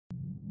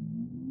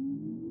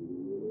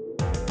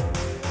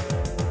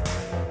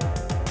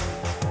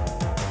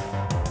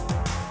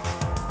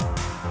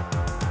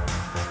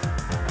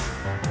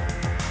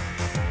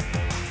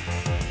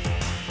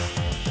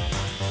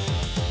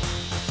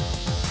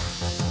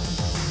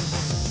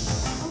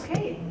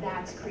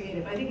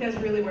creative. I think that's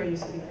really where you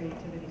see the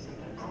creativity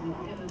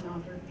sometimes in an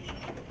author.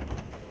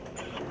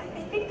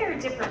 I think there are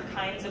different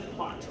kinds of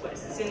plot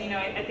twists, and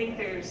I think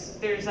there's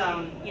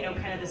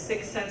kind of the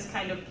Sixth Sense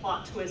kind of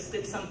plot twist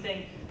that's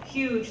something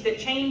huge that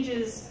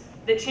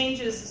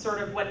changes sort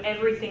of what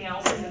everything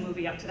else in the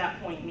movie up to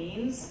that point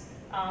means.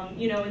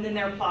 And then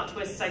there are plot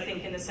twists, I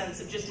think, in the sense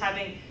of just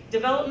having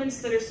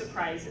developments that are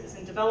surprises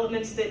and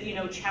developments that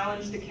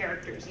challenge the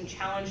characters and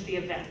challenge the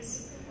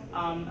events.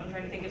 I'm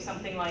trying to think of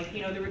something like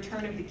the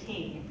Return of the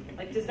King.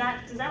 Like, does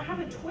that have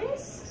a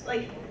twist?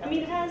 Like, I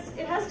mean, it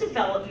has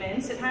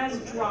developments, it has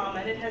drama,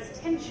 and it has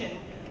tension.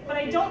 But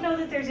I don't know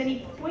that there's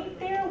any point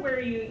there where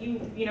you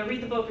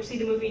read the book or see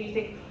the movie and you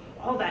think,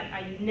 oh, that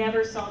I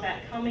never saw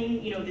that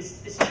coming.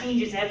 This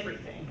changes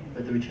everything.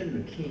 But The Return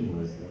of the King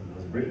was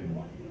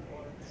written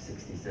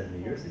 60,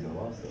 70 years ago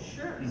also.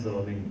 Sure.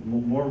 So I mean,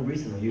 more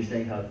recently, you're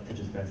saying how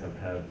attention spans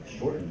have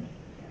shortened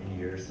in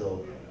years.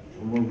 So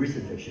for more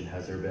recent fiction,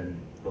 has there been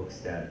books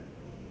that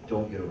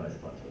don't utilize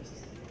plot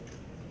twists?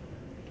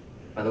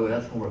 By the way,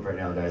 that's homework right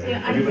now, guys.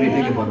 Yeah, Everybody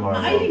think of one more.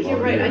 I think you're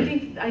right. I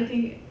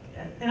think,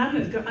 and I'm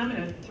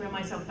gonna throw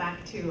myself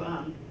back to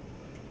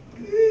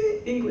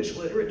English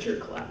literature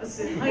class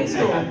in high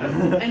school.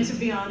 And to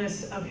be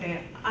honest,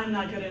 okay, I'm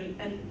not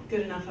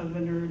good enough of a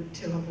nerd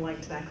to have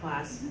liked that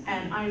class.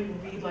 And I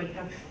read like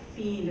a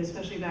fiend,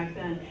 especially back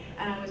then.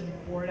 And I was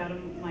bored out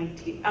of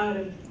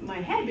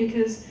my head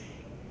because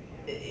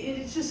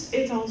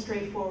it's all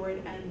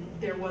straightforward, and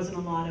there wasn't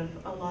a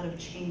lot of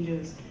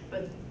changes.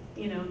 But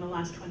in the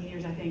last 20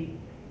 years, I think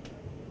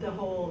the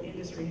whole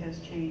industry has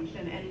changed,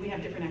 and we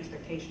have different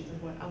expectations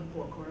of what a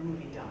book or a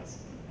movie does.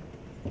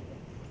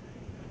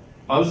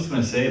 I was just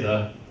going to say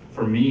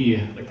for me,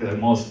 like the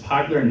most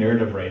popular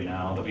narrative right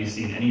now that we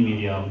see in any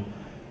medium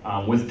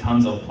with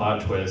tons of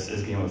plot twists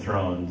is Game of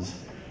Thrones.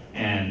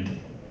 And,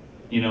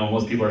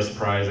 most people are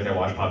surprised, like I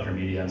watch popular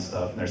media and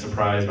stuff, and they're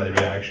surprised by the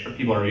reaction, or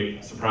people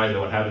are surprised by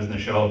what happens in the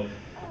show.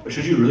 But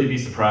should you really be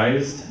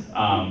surprised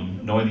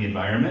knowing the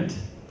environment?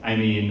 I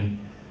mean,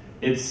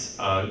 it's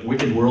a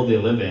wicked world they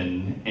live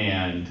in,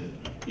 and,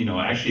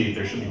 actually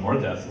there should be more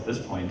deaths at this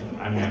point.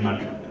 I mean, I'm not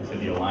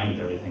completely aligned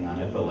with everything on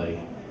it, but like,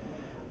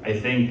 I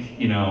think,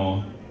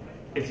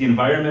 if the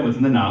environment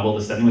within the novel,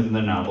 the setting within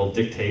the novel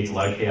dictates a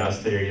lot of chaos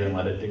theory, then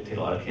let it dictate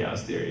a lot of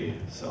chaos theory,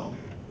 so.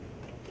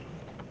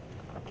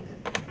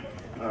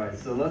 All right,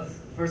 so let's,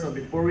 first off,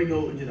 before we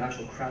go into the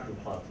actual craft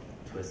of plot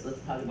twists, let's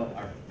talk about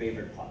our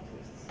favorite plot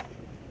twists.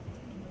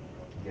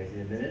 You guys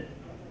need a minute?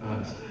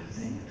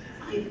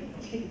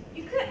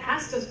 You could have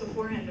asked us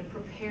beforehand to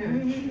prepare. I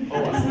didn't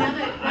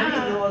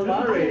know I was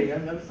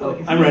moderating. I'm so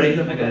confused. I'm ready, I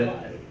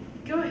got it.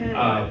 Go ahead.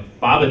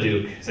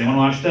 Babadook, has anyone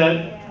watched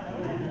that?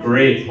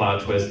 Great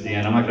plot twist at the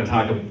end. I'm not going to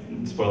talk a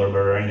spoiler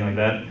alert or anything like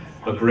that,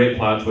 but great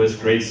plot twist,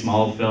 great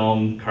small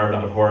film carved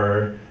out of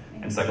horror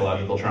and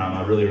psychological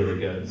trauma. Really, really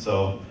good.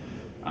 So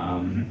I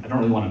don't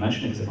really want to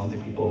mention it because I don't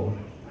think people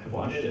have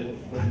watched it.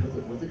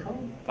 What's it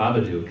called?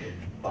 Babadook.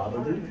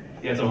 Babadook?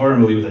 Yeah, it's a horror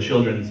movie with a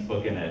children's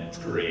book in it. It's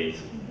great.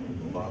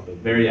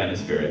 Very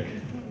atmospheric.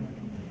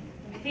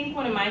 I think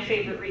one of my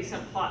favorite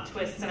recent plot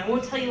twists, and I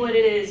won't tell you what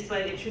it is,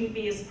 but it shouldn't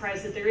be a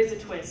surprise that there is a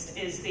twist,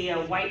 is the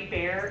White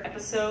Bear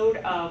episode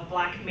of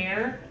Black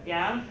Mirror.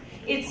 Yeah?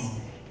 It's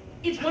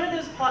one of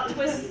those plot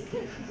twists.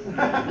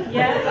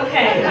 Yeah?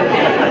 Okay.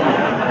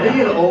 I think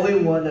you're the only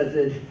one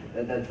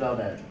that saw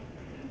that.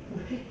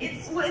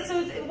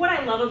 What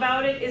I love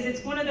about it is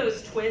it's one of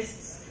those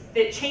twists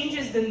that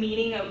changes the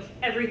meaning of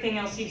everything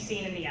else you've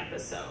seen in the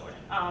episode.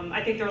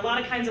 I think there are a lot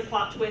of kinds of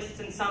plot twists,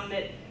 and some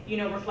that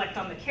reflect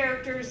on the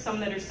characters, some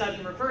that are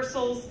sudden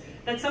reversals.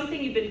 That's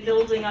something you've been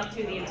building up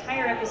to the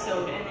entire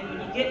episode, and then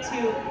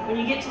when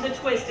you get to the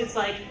twist, it's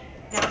like,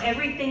 now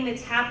everything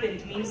that's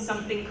happened means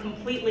something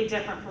completely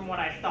different from what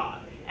I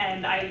thought.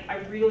 And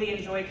I really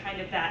enjoy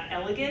kind of that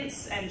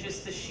elegance and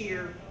just the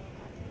sheer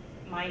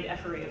mind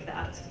effery of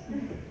that.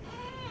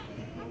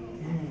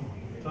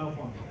 Tough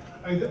one.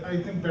 I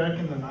think back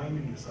in the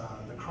 90s,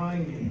 The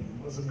Crying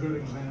Game was a good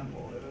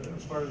example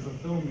as far as a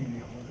film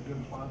medium with a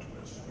good plot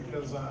twist,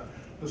 because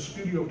the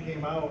studio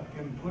came out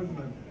and put in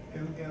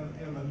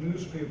the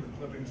newspaper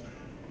clippings,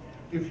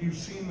 if you've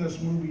seen this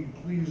movie,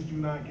 please do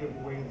not give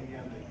away the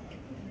ending.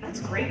 That's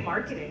great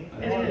marketing.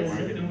 It is.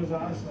 It was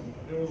awesome.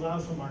 It was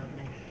awesome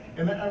marketing.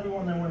 And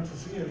everyone that went to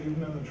see it,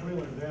 even in the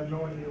trailer, they had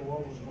no idea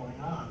what was going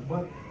on.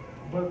 But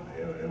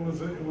it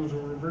was a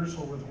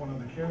reversal with one of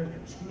the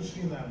characters. Who's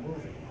seen that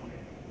movie?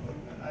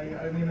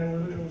 I mean,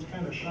 it was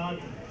kind of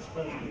shocking,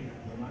 especially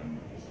for the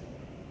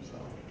 90s. So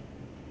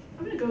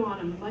I'm going to go on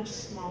a much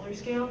smaller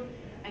scale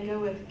and go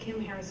with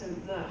Kim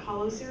Harrison, the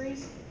Hollow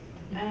series.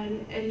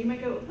 And you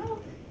might go,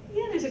 well,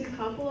 yeah, there's a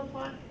couple of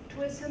plot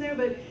twists in there,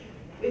 but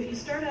if you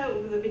start out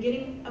with the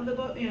beginning of the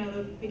book,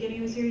 the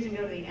beginning of the series, and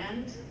go to the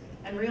end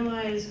and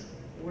realize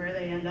where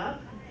they end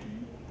up,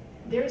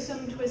 there's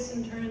some twists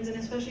and turns, and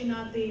especially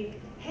not the,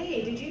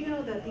 hey, did you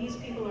know that these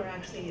people are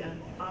actually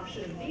an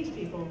offshoot of these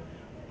people,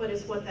 but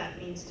it's what that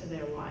means to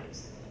their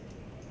lives.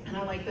 And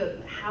I like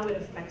how it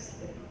affects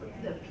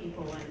the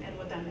people and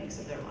what that makes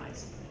of their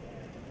lives.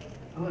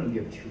 I want to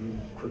give two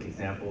quick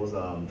examples.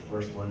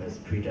 First one is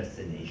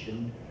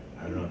Predestination.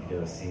 I don't know if you've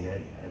ever seen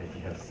it, and if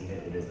you have seen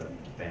it, it is a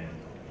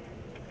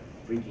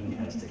freaking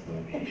tastic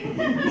movie.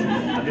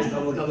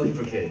 I'm looking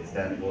for kids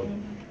that will.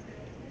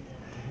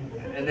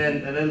 And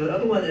then the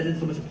other one isn't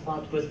so much a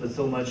plot twist, but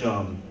so much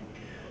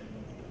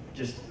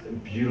just a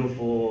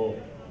beautiful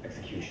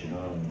execution.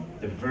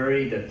 The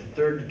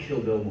third Kill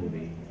Bill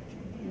movie,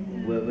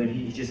 when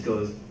he just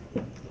goes,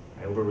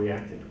 I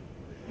overreacted.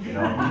 You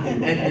know,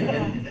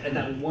 and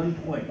at one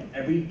point,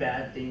 every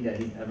bad thing that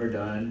he's ever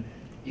done,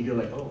 you go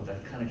like, oh,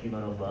 that kind of came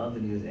out of love,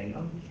 and he was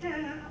angry. Oh,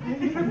 yeah, I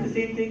did the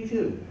same thing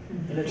too.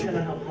 And that's kind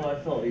of how I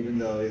felt, even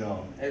though, you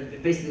know, and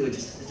basically it was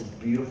just a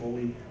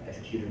beautifully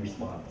executed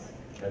response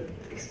that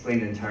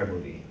explained the entire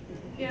movie.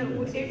 Yeah,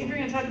 if you're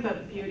going to talk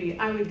about beauty,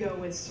 I would go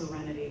with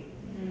Serenity.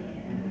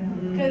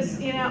 Because,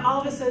 you know,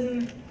 all of a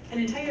sudden, an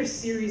entire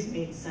series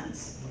made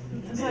sense.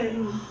 It's like,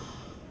 oh,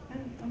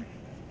 okay.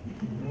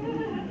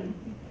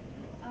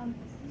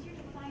 Since you're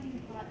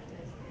defining plot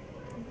twist,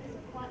 is this a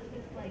plot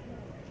twist like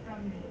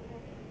from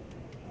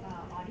the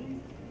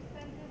audience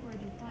perspective, or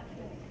do plot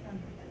twists from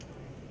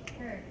the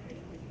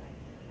character's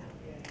perspective?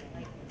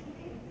 Like,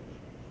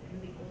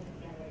 really pull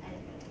together and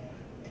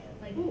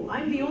like. Ooh,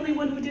 I'm the only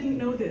one who didn't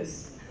know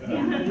this.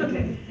 Yeah.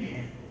 Okay.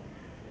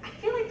 I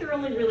feel like they're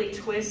only really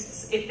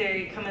twists if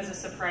they come as a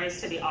surprise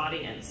to the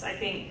audience. I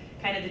think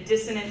kind of the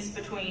dissonance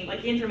between,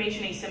 like the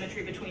information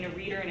asymmetry between a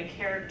reader and a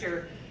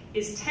character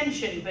is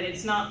tension, but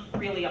it's not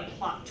really a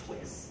plot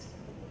twist.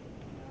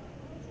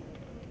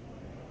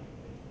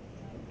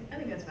 I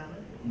think that's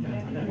valid. Yeah.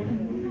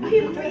 I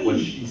agree. What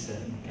she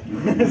said.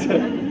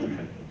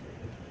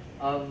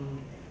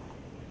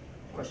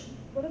 Question?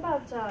 What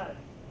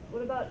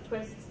about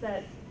twists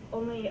that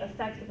only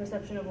affect the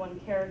perception of one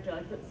character?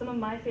 Like some of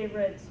my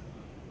favorite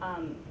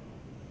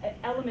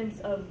elements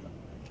of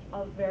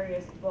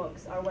various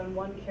books are when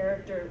one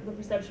character, the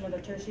perception of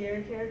a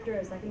tertiary character,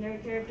 a secondary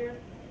character,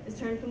 is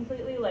turned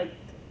completely, like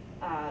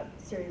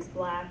Sirius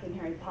Black in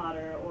Harry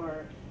Potter,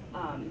 or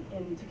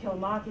in To Kill a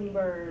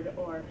Mockingbird,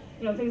 or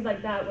things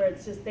like that, where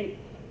it's just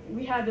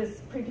we have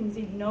this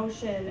preconceived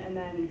notion, and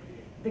then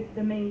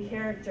the main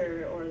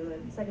character or the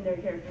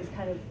secondary characters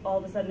kind of all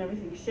of a sudden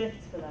everything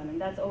shifts for them, and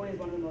that's always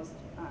one of the most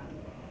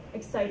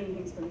exciting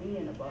things for me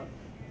in a book.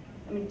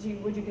 I mean,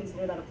 would you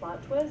consider that a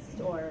plot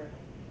twist, or?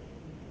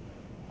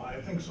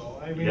 I think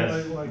so. I mean,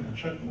 Yes. like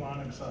Chuck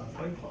Palahniuk's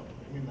Fight Club.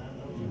 I mean, that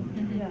was a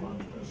big plot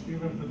twist,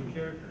 even for the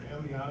character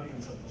and the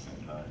audience at the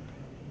same time.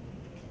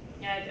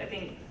 Yeah, I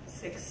think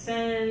Sixth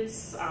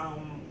Sense,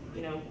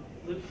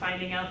 Luke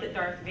finding out that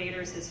Darth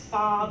Vader's his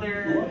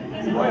father.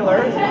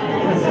 Spoiler!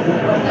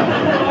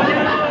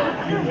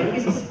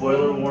 It's a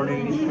spoiler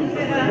warning.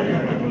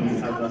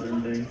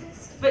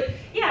 But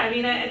yeah, I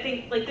mean, I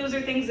think like those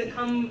are things that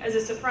come as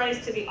a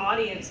surprise to the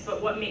audience,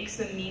 but what makes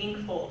them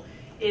meaningful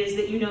is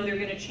that they're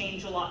going to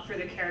change a lot for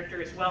the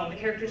character as well. And the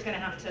character's going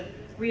to have to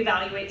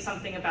reevaluate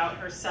something about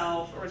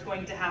herself, or is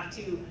going to have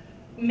to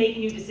make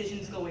new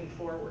decisions going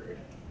forward.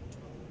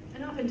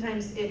 And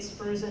oftentimes it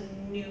spurs a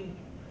new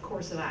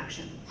course of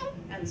action.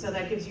 And so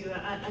that gives you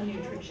a new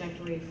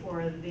trajectory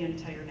for the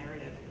entire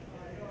narrative.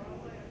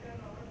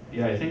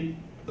 Yeah, I think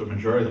the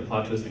majority of the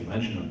plot twists we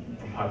mentioned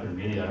from popular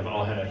media have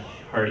all had a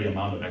hearty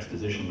amount of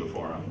exposition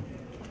before them.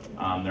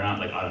 They're not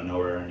like out of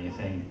nowhere or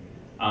anything.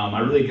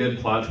 A really good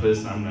plot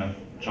twist, and I'm going to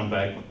jump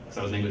back because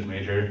I was an English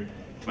major,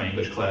 to my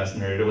English class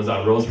nerd. It was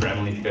Rose for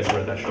Emily, if you guys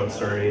read that short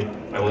story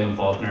by William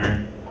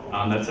Faulkner.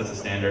 That sets a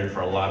standard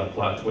for a lot of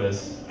plot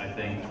twists, I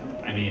think.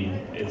 I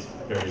mean, it's a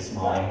very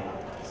small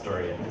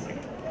story. I think it's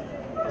like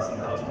less than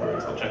 1,000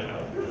 words, but check it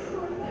out.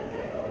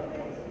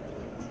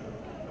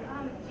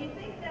 Do you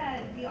think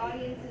that the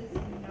audience's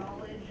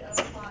knowledge of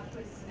plot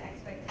twists and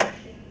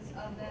expectations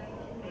of them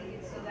can make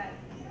it so that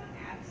the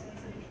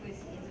absence of a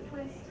twist is a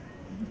twist?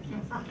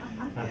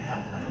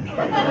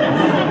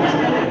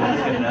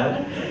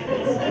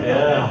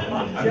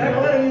 Yeah. Jack,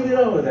 why don't you get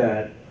on with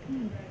that?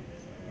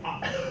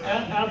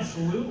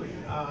 Absolutely.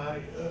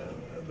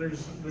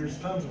 There's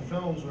tons of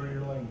films where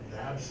you're like,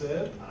 that's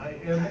it,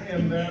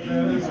 and that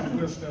is a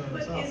twist in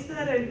But itself. is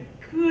that a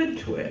good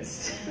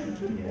twist?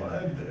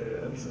 Well,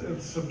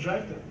 it's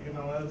subjective,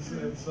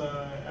 it's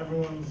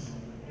everyone's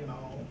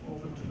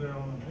open to their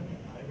own opinion.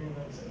 I mean,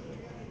 it's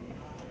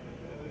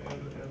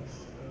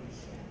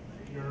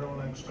your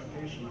own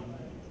expectation of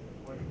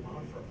what you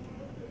want from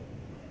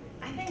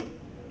it.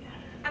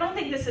 I don't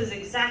think this is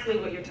exactly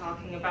what you're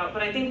talking about,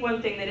 but I think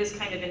one thing that is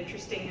kind of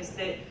interesting is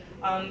that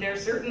there are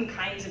certain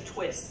kinds of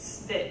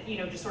twists that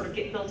just sort of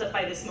get built up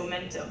by this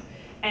momentum,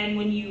 and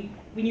when you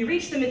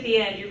reach them at the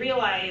end, you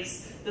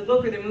realize the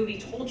book or the movie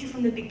told you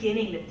from the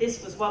beginning that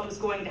this was what was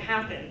going to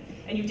happen,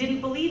 and you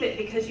didn't believe it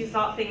because you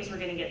thought things were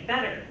going to get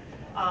better.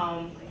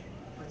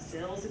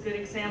 Brazil's a good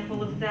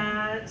example of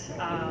that.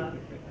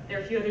 There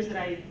are a few others that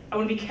I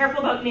want to be careful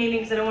about naming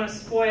because I don't want to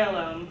spoil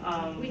them.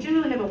 We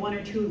generally have a 1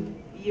 or 2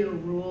 year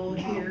rule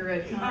here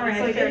at Con. All right,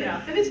 it's like, fair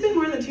enough. If it's been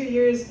more than 2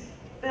 years,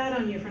 bad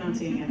on you for not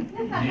seeing it.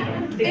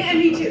 And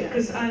me too,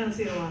 because I don't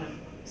see a lot of it.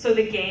 So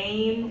The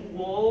Game,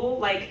 Wool,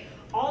 like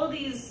all of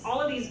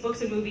of these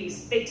books and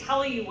movies, they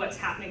tell you what's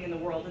happening in the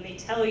world and they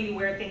tell you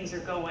where things are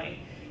going.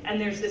 And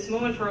there's this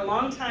moment for a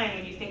long time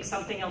when you think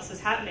something else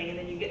is happening, and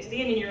then you get to the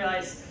end and you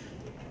realize,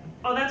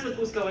 oh, that's what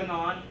was going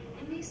on,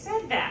 and they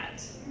said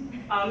that.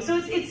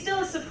 So it's still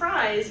a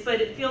surprise, but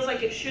it feels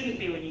like it shouldn't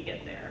be when you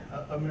get there.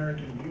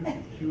 American Beauty,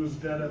 he was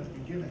dead at the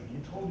beginning.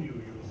 He told you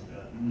he was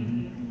dead.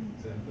 Mm-hmm.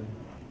 Exactly.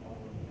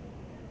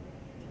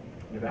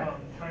 In the back.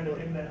 Kind of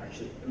in that.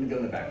 Actually, let me go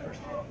in the back first.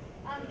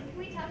 Can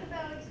we talk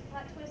about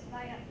plot twist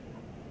by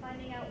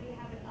finding out we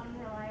have an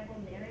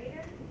unreliable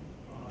narrator?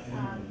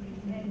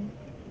 And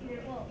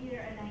either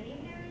a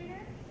naive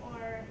narrator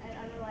or an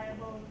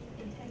unreliable,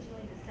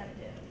 intentionally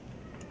deceptive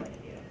point of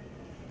view.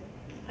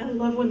 I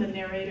love when the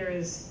narrator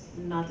is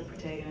not the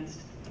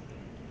protagonist.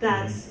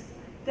 That's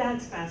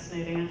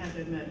fascinating, I have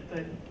to admit,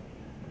 but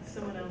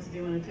someone else, if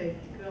you want to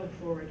go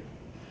forward.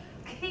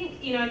 I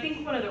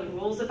think one of the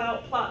rules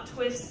about plot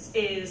twists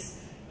is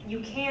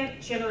you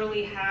can't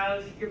generally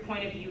have your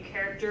point of view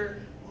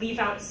character leave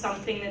out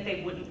something that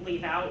they wouldn't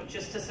leave out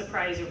just to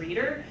surprise a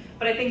reader.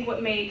 But I think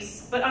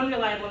but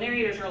unreliable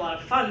narrators are a lot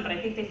of fun, but I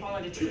think they fall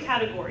into two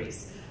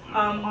categories.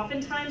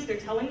 Oftentimes they're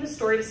telling the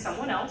story to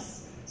someone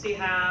else. So you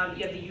have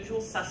the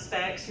usual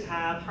suspects, you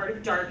have Heart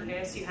of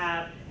Darkness, you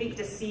have, I think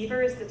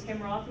Deceiver is the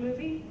Tim Roth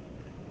movie.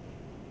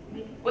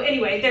 Well,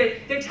 anyway,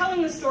 they're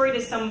telling the story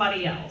to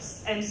somebody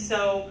else. And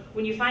so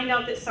when you find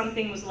out that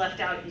something was left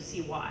out, you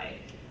see why.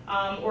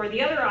 Or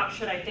the other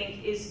option, I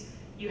think, is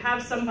you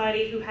have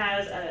somebody who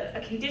has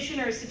a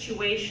condition or a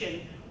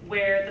situation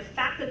where the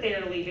fact that they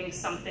are leaving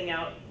something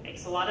out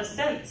makes a lot of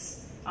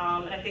sense.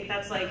 And I think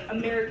that's like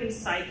American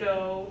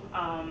Psycho,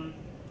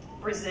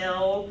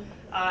 Brazil,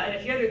 and a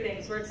few other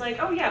things where it's like,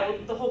 oh yeah, well,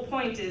 the whole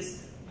point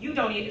is you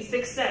don't even,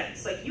 Sixth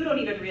Sense, like you don't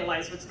even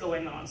realize what's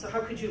going on, so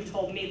how could you have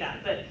told me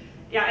that? But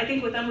yeah, I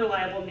think with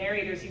unreliable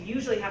narrators, you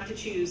usually have to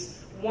choose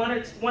one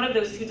of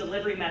those two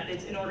delivery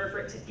methods in order for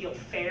it to feel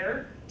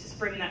fair to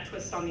spring that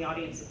twist on the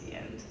audience at the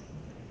end.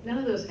 None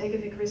of those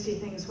Agatha Christie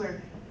things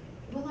where,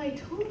 well, I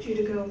told you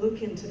to go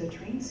look into the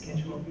train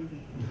schedule.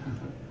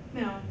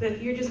 No,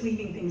 that you're just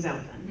leaving things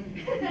out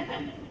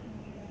then.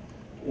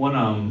 One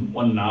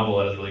novel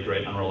that has a really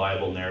great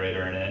unreliable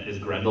narrator in it is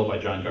Grendel by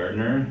John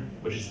Gardner,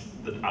 which is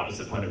the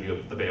opposite point of view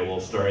of the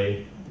Beowulf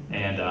story.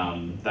 And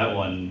that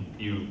one,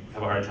 you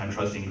have a hard time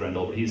trusting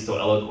Grendel, but he's so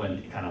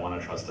eloquent, you kind of want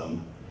to trust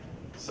him.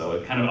 So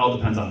it kind of all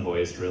depends on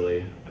voice,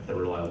 really, if they're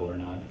reliable or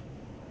not.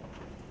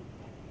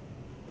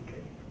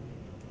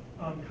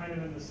 Kind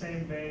of in the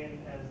same vein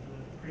as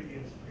the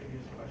previous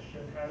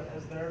question, have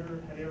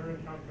you ever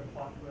encountered a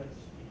plot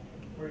twist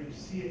where you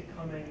see it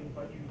coming,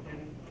 but you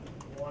didn't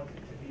want it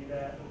to be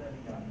that, and then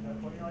you got to that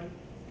point, you're like,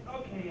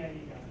 okay, yeah,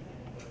 you got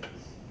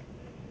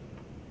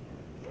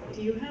it. Do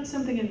you have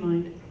something in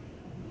mind?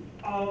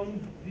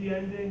 The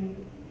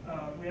ending,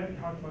 we haven't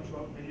talked much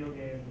about video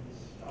games,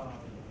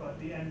 but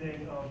the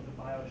ending of the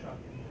BioShock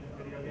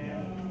video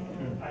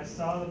game, I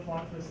saw the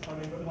plot twist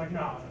coming, but was like,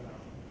 no.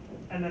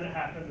 And then it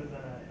happened, and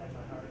then I had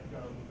my heart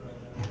go.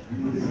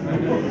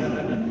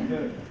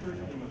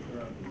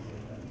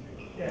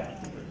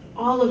 Yeah.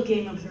 All of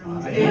Game of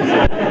Thrones. I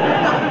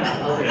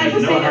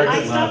will say that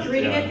I stopped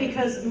reading it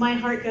because my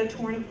heart got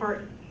torn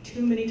apart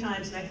too many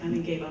times, and I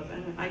finally gave up.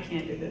 I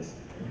can't do this.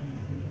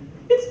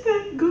 It's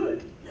that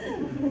good. I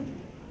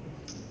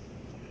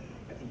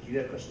think you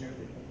had a question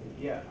earlier.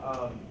 Yeah,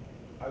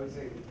 I would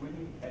say,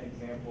 wouldn't an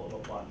example of a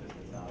plot twist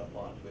that's not a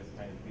plot twist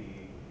kind of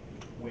be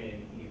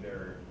when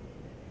either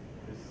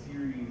the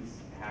series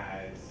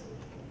has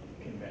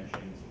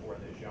conventions or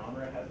the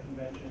genre has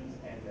conventions,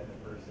 and then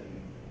the person,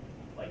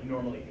 like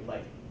normally,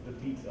 like the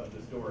beats of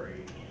the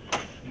story,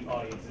 the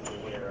audience is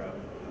aware of,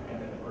 and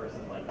then the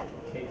person like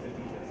takes a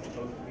beat that's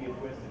supposed to be a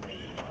twist and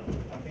makes it fun.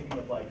 I'm thinking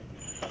of like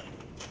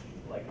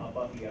a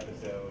Buffy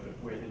episode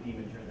where the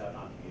demon turns out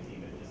not to be a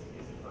demon, it just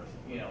is a person,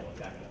 like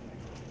that kind of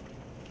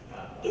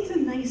thing. It's a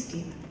nice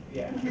demon.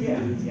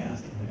 Yeah.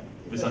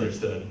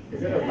 Misunderstood.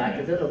 Is it a lack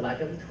of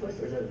a twist,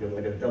 or is it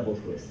like a double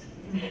twist?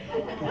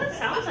 Well, it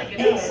sounds like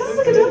It sounds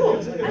like a double.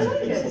 I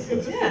like it.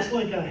 It's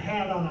like a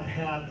hat on a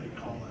hat, they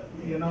call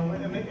it. And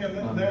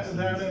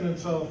that in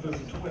itself is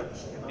a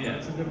twist. Yeah.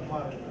 It's a good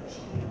plot twist.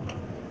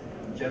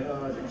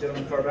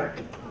 Gentleman far back.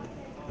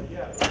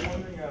 Yeah, I was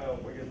wondering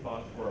what your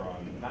thoughts were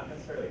on not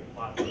necessarily a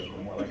plot twist,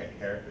 but more like a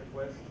character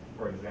twist.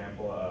 For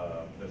example,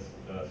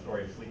 the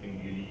story of Sleeping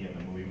Beauty in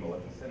the movie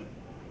Maleficent,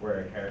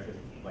 where a character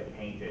is like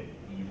painted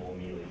evil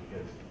immediately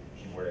because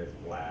she wears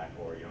black,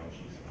 or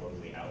she's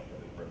supposedly out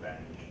for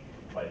revenge.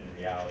 But in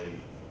reality,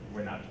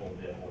 we're not told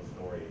the whole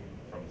story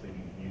from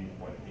Sleeping Beauty's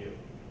point of view.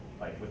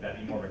 Like, would that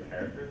be more of a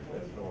character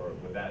twist, or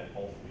would that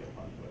also be a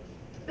plot twist?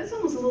 That's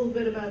almost a little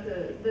bit about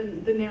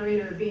the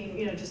narrator being,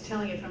 just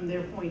telling it from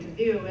their point of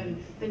view,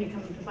 and then you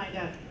come to find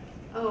out,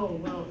 oh,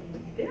 well,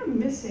 they're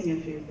missing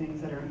a few things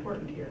that are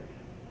important here.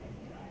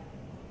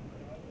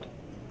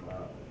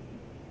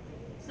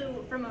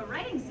 So from a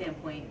writing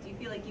standpoint, do you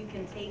feel like you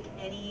can take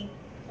any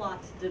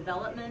plot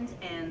development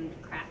and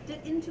craft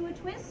it into a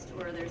twist,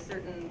 or are there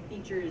certain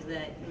features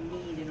that you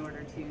need in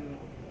order to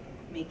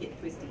make it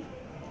twisty?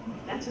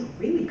 That's a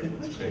really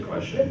good That's a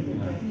question.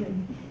 great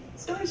question.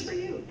 Stories for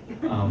you.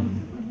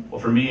 Well,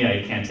 for me,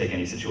 I can't take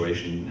any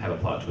situation and have a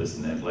plot twist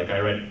in it. Like, I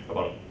write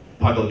about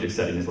apocalyptic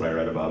setting is what I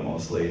write about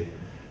mostly.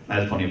 That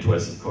has plenty of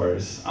twists, of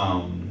course.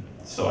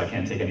 So I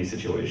can't take any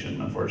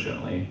situation,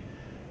 unfortunately.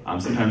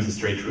 Sometimes the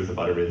straight truth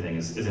about everything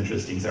is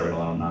interesting, because I write a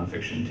lot of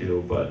nonfiction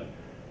too, but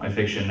my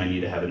fiction, I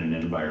need to have it in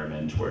an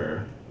environment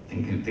where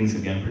things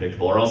can be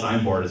unpredictable, or else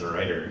I'm bored as a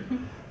writer.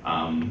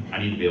 I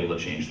need to be able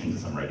to change things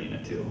as I'm writing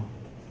it too.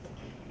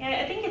 Yeah,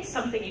 I think it's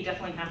something you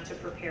definitely have to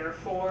prepare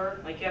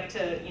for. Like you have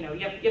to, you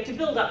have to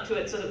build up to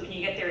it so that when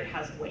you get there, it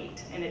has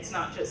weight, and it's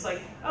not just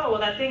like, oh, well,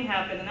 that thing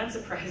happened, and that's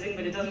surprising,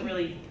 but it doesn't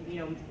really,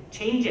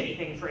 change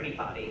anything for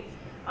anybody.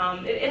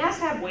 It has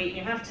to have weight, and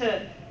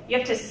you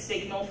have to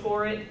signal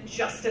for it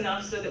just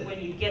enough so that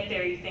when you get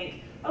there, you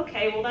think,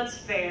 okay, well, that's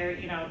fair.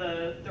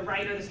 The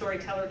writer, the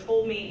storyteller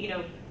told me,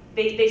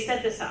 they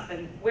set this up,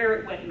 and where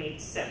it went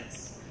made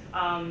sense.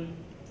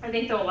 I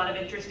think though a lot of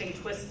interesting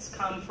twists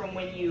come from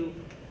when you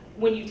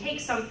take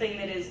something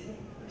that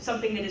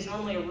is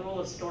normally a rule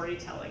of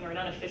storytelling or an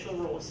unofficial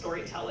rule of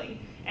storytelling,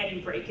 and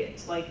you break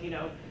it, like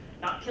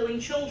not killing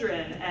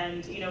children,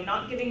 and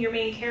not giving your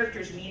main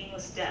characters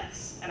meaningless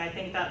deaths. And I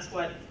think that's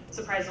what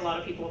surprised a lot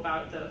of people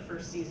about the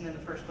first season and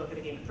the first book of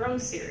the Game of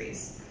Thrones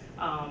series.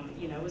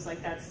 It was like,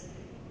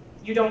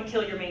 you don't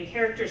kill your main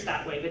characters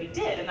that way, but he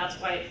did, and that's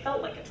why it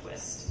felt like a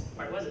twist,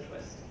 or it was a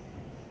twist.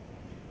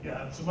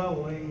 Yeah, it's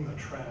about laying the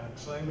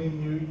tracks. I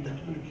mean, you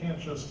can't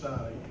just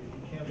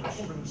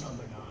spring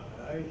something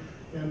on it.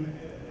 And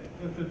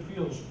if it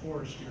feels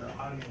forced, your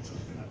audience is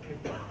going to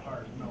pick that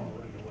apart and know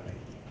right away.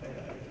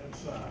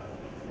 It's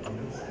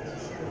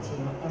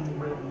an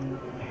unwritten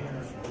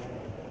inherent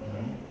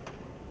rule.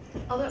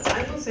 Although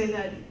I will say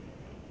that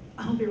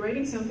I'll be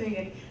writing something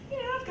and,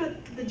 I've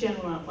got the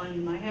general outline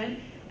in my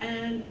head,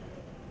 and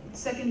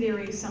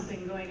secondary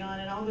something going on,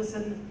 and all of a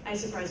sudden I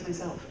surprise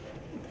myself.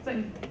 It's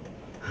like,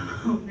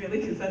 oh, really?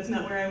 Because that's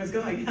not where I was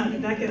going. How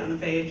did that get on the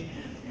page?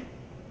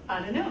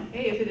 I don't know.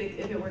 Hey,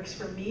 if it works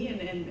for me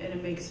and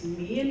it makes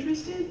me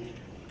interested,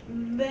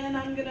 then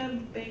I'm going to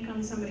bank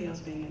on somebody else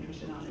being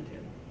interested on it too.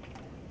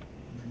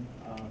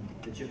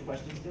 Did you have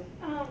questions still?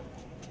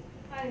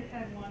 I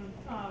had one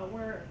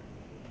where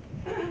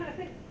I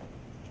think,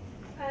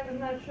 I'm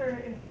not sure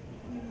if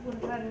you would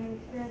have had any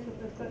experience with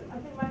this, but I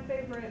think my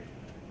favorite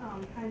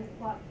kind of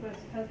plot twist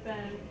has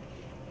been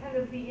kind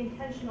of the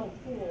intentional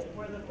fool,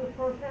 where the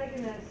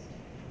protagonist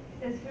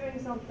is doing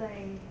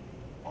something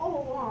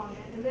all along,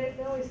 and they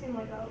always seem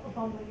like a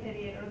bumbling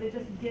idiot, or they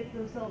just get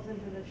themselves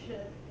into this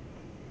shit,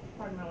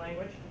 pardon my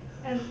language,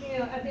 and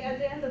at the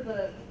end of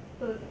the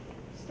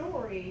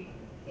story,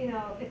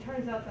 it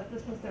turns out that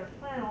this was their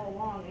plan all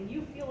along, and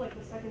you feel like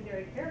the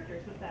secondary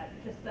characters with that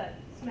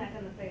smack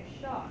in the face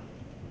shock.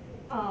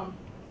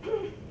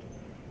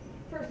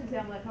 First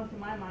example that comes to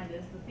my mind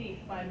is The Thief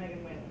by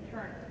Megan Whalen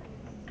Turner.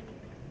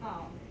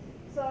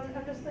 So I'm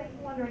just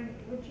wondering,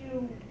 would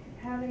you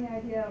have any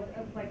idea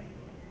of like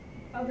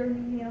other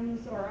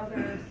mediums or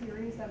other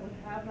series that would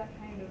have that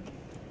kind of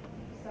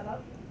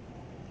setup?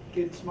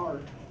 Get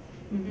Smart.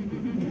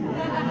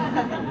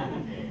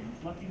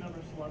 Lucky number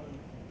 11.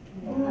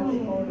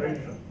 Great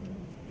film.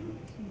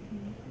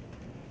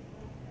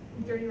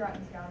 Dirty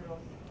Rotten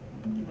Scoundrels.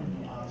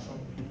 Awesome.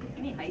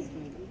 Any heist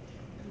movie?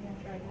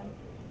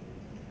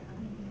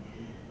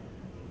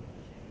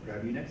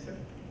 Grab you next, sir.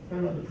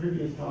 Kind of on the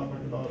previous topic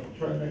about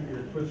trying to make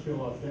your twist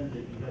feel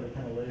authentic, you got to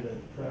kind of lay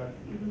that track.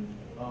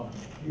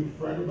 Do you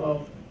fret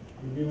about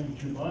revealing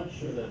too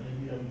much, or that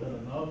maybe you haven't done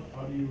enough?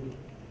 How do you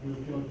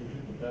feel like you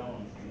hit the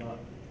balance and not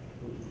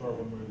go too far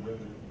one way or the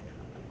other?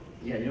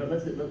 Yeah,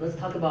 let's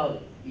talk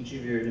about each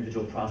of your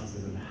individual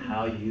processes and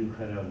how you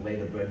kind of lay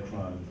the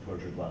breadcrumbs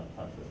towards your plot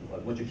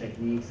twist. What's your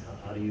techniques?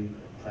 How do you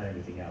plan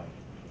everything out?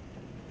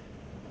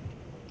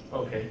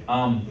 Okay.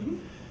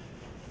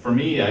 For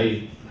me,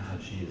 I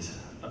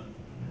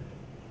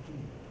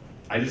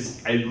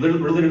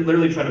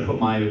literally try to put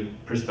my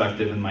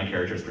perspective and my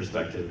character's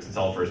perspective, because it's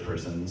all first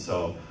person.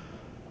 So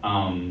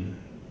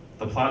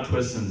the plot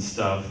twists and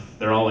stuff,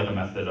 they're all like a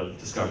method of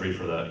discovery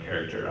for the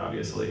character,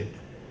 obviously.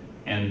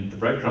 And the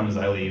breadcrumbs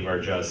I leave are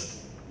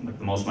just like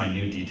the most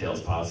minute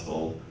details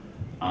possible.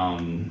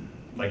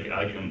 Like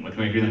in the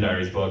Greenland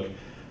Diaries book,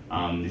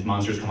 these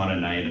monsters come out at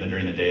night, and then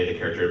during the day the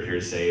character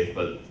appears safe,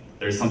 but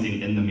there's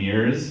something in the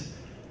mirrors.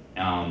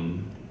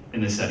 In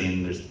this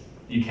setting,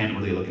 you can't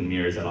really look in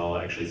mirrors at all,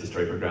 actually, as the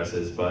story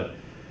progresses, but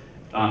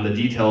the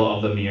detail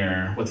of the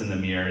mirror, what's in the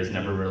mirror, is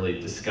never really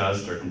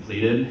discussed or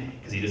completed,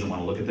 because he doesn't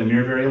want to look at the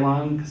mirror very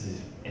long,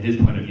 because in his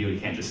point of view, he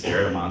can't just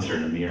stare at a monster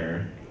in a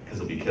mirror, because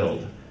he'll be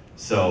killed.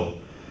 So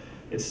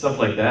it's stuff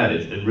like that.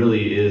 It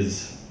really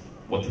is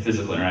what the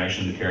physical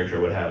interaction the character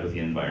would have with the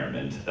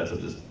environment. That's what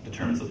just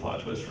determines the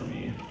plot twist for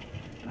me,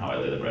 and how I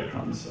lay the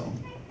breadcrumbs. So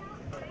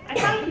I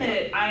find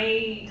that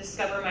I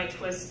discover my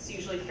twists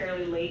usually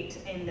fairly late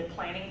in the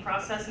planning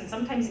process, and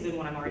sometimes even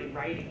when I'm already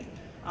writing.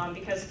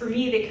 Because for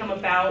me, they come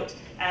about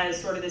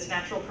as sort of this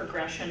natural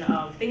progression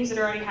of things that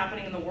are already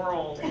happening in the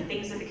world and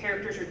things that the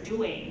characters are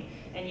doing.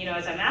 And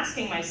as I'm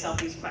asking myself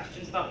these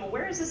questions about, well,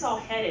 where is this all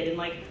headed? And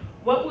like,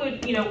 what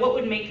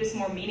would make this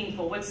more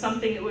meaningful? What's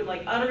something that would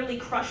like utterly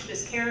crush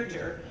this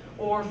character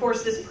or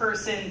force this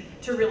person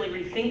to really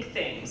rethink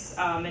things?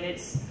 And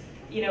it's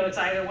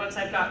either once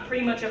I've got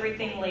pretty much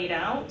everything laid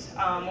out,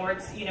 or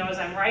it's, as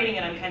I'm writing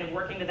and I'm kind of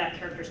working to that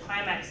character's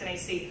climax and I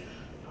see,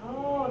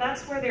 oh,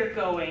 that's where they're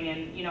going,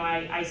 and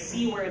I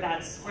see where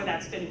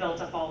that's been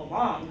built up all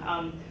along.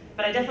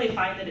 But I definitely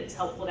find that it's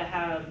helpful to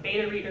have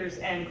beta readers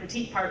and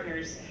critique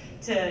partners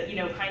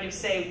to kind of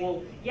say,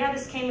 well, yeah,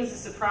 this came as a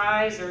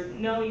surprise, or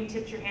no, you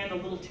tipped your hand a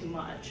little too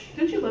much.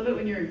 Don't you love it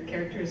when your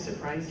characters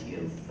surprise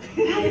you?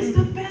 That is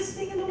the best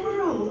thing in the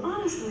world,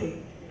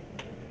 honestly.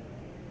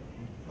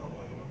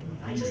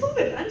 I just love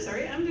it. I'm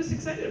sorry, I'm just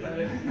excited about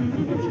it.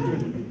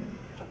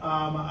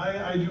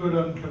 I do it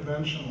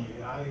unconventionally.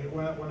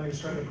 When I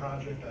start a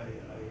project, I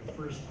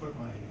first put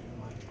my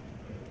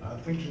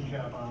thinking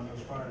cap on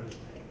as far as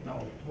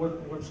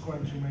what's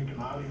going to make an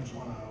audience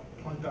want to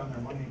plunk down their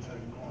money to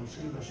go and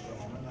see this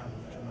film, and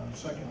then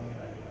secondly,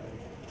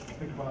 I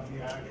think about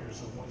the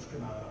actors and what's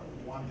going to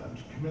want them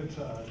to commit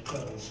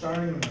to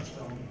starring in this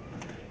film,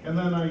 and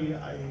then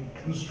I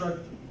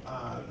construct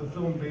the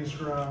film based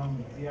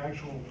around the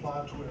actual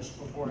plot twist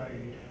before I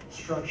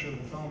structure the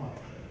film out.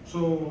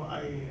 So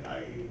I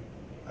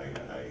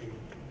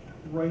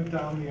write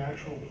down the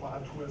actual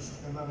plot twist,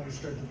 and then I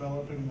start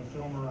developing the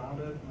film around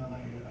it, and then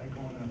I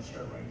go in and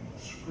start writing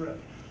the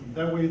script.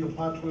 That way the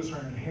plot twists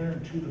are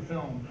inherent to the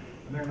film,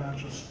 and they're not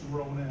just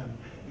thrown in.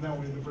 And that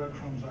way the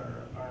breadcrumbs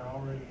are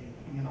already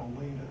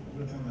laid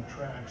within the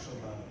tracks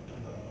of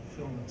the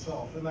film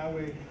itself. And that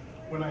way,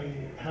 when I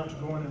have to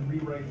go in and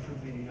rewrite for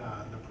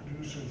the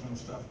producers and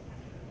stuff,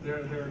 there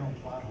are no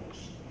plot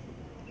holes,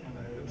 and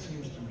it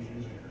seems to be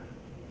easier.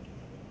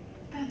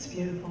 That's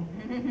beautiful.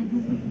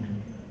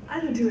 I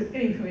don't do it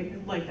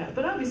anything like that,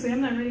 but obviously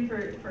I'm not ready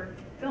for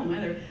film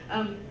either.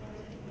 I'm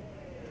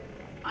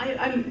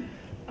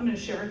going to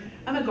share.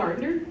 I'm a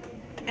gardener,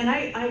 and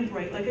I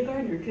write like a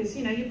gardener, because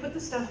you put the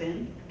stuff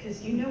in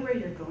because you know where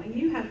you're going.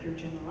 You have your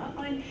general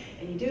outline,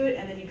 and you do it,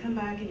 and then you come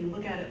back and you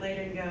look at it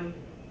later and go,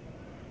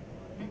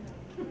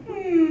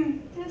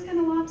 that's kind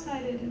of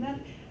lopsided,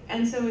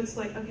 and so it's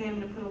like, okay, I'm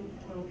going to put a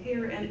little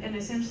here, and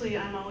essentially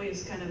I'm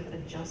always kind of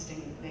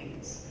adjusting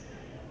things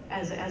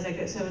as I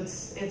go. So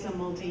it's a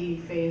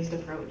multi-phased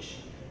approach,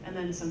 and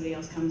then somebody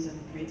else comes and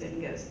reads it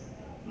and goes,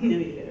 no,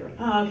 you did it wrong.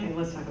 Oh, okay,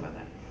 let's talk about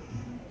that.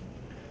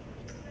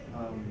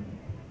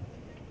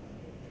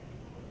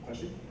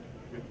 Question?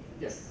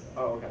 Yes.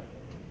 Oh, okay.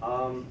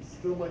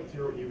 Still like to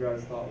hear what you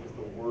guys thought was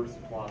the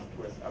worst plot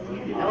twist ever.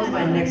 That was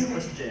my next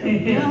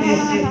question.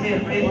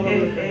 One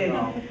other thing,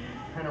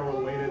 kind of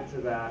related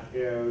to that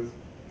is,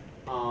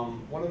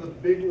 one of the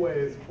big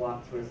ways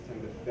plot twists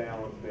tend to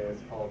fail in today's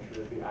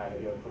culture is the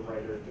idea that the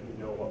writer didn't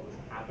know what was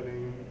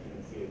happening,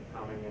 didn't see it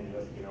coming, and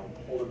just,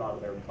 pulled it out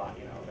of their butt.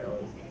 There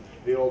was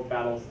the old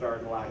Battlestar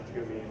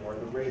Galactica meme where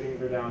the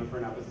ratings are down for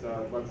an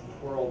episode, let's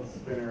twirl the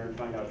spinner and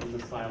find out who's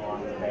a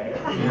Cylon today.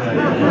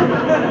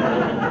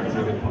 That's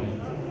a good point.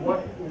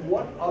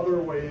 What other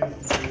ways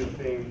do you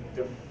think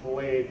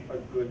deflate a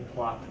good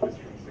plot twist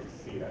from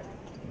succeeding?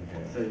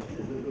 Okay, so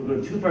we've got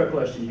a two-part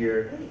question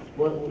here.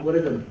 What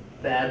is a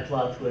bad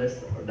plot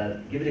twist? Or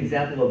give an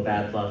example of a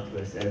bad plot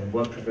twist, and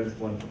what prevents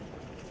one from,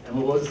 and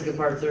what was the second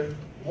part, sir?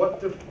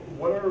 What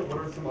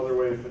are some other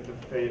ways that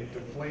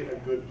deflate a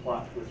good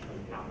plot twist from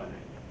happening?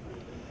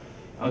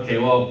 Okay,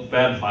 well,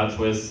 bad plot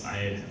twists,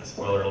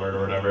 spoiler alert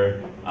or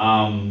whatever.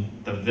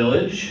 The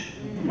Village.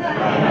 My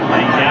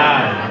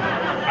God.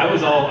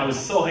 I was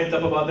so hyped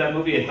up about that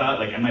movie. I thought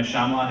M. Night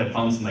Shyamalan had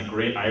found some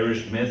great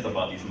Irish myth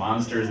about these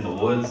monsters in the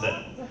woods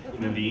that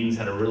human beings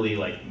had a really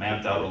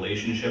mapped out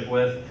relationship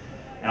with.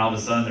 And all of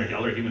a sudden, there are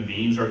other human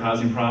beings who are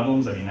causing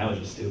problems. I mean, that was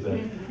just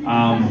stupid.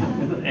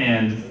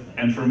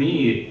 And for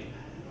me,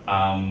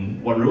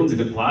 what ruins a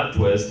good plot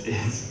twist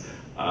is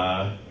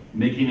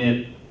making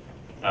it,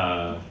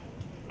 I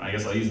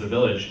guess I'll use The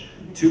Village,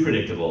 too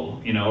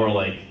predictable,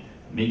 or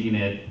making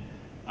it,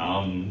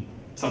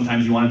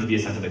 sometimes you want it to be a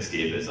sense of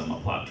escapism, a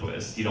plot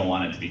twist. You don't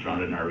want it to be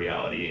grounded in our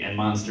reality. And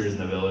Monsters in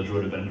the Village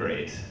would have been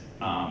great,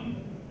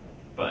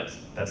 but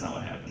that's not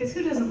what happened. Because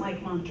who doesn't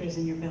like monsters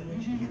in your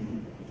village?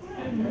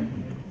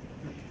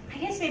 I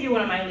guess maybe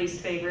one of my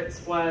least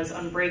favorites was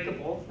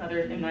Unbreakable,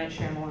 another M. Night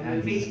Shyamalan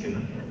movie.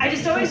 I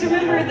just always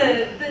remember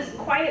the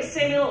quiet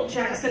Samuel L.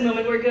 Jackson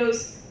moment where it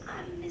goes,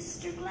 I'm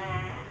Mr.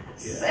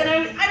 Glass. Yeah.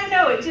 And I don't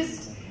know,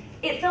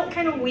 it felt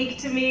kind of weak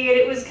to me, and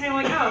it was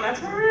kind of oh,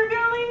 that's where we're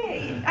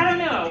going? I don't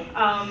know.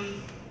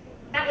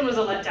 That one was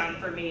a letdown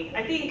for me.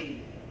 I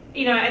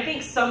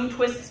think some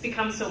twists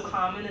become so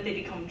common that they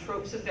become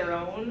tropes of their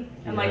own.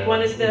 And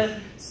one is the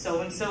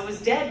so-and-so is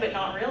dead, but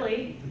not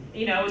really.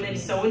 And then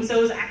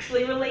so-and-so is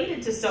actually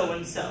related to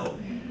so-and-so.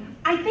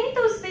 I think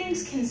those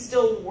things can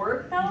still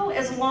work, though,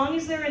 as long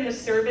as they're in the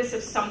service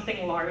of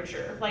something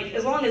larger.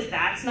 As long as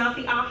that's not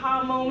the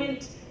aha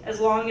moment, as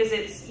long as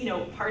it's,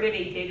 part of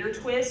a bigger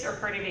twist or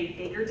part of a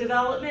bigger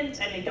development,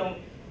 and they don't,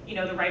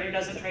 the writer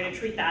doesn't try to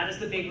treat that as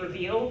the big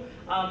reveal,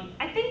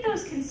 I think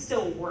those can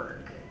still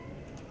work.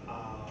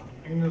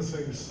 I'm gonna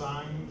say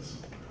signs.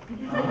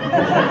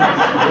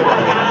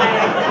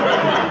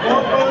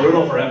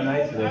 Brutal for M.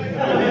 Night today.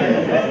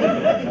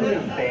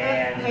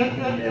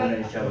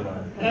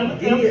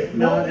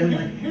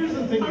 Here's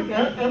the thing.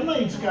 M.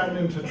 Night's gotten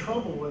into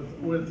trouble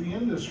with the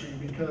industry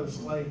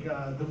because, like,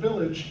 The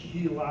Village,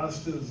 he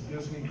lost his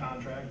Disney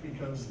contract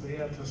because they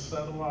had to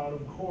settle out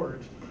of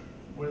court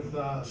with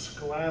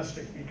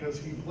Scholastic because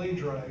he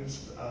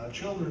plagiarized a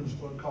children's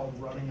book called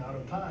Running Out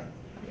of Time.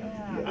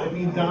 Yeah. I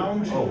mean,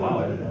 down to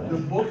wow. the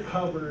book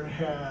cover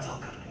had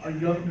a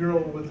young girl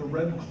with a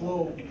red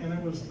cloak, and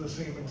it was the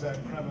same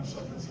exact premise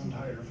of this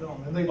entire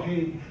film.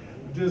 And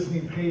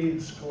Disney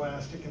paid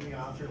Scholastic and the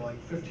author like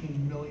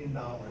 $15 million.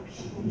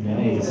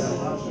 Nice.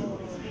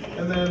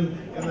 And then,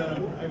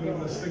 I mean,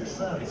 The Sixth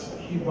Sense,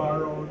 he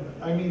borrowed,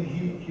 I mean,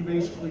 he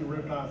basically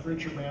ripped off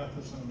Richard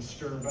Matheson's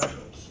Stir of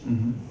Echoes.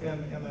 Mm-hmm.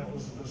 And that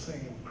was the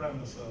same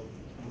premise of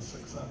The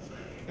Sixth Sense.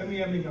 And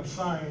the ending of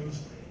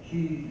Signs,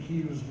 he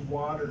used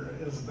water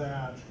as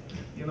that,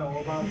 you know,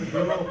 about the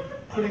girl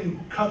putting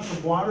cups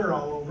of water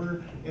all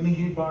over, and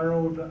he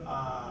borrowed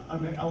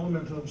an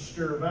element of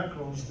Stir of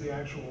Echoes, the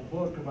actual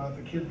book, about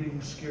the kid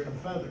being scared of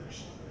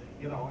feathers,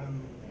 you know,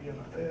 and you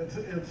know,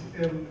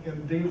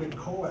 and David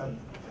Coed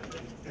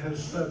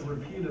has said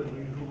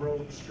repeatedly, who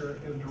wrote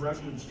and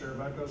directed Stir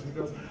of Echoes, he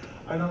goes,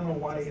 I don't know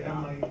why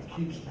M. Night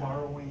keeps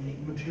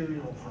borrowing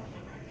material from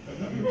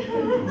him.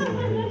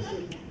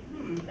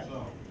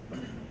 So.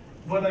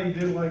 But I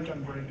did like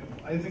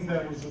Unbreakable. I think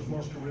that was his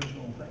most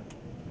original thing.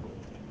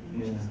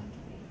 Yeah.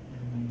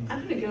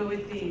 I'm gonna go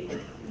with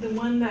the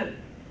one that,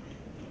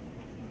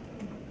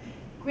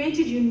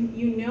 granted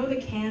you know the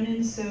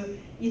canon, so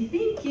you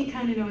think you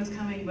kind of know what's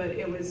coming, but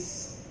it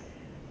was,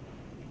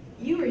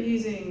 you were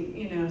using,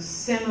 you know,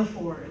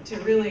 semaphore to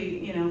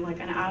really, you know, like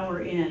an hour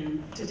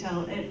in to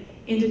tell it,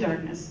 Into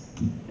Darkness.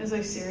 I was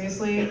like,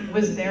 seriously,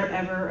 was there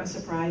ever a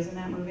surprise in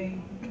that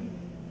movie?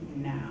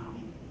 No.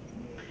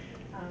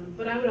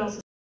 But I would also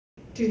say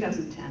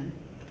 2010,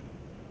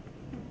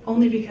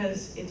 only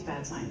because it's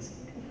Bad Science.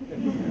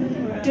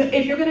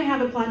 If you're going to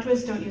have a plot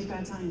twist, don't use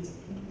Bad Science.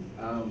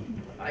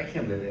 I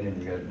can't believe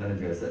none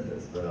of you guys said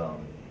this, but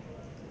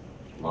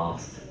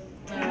Lost.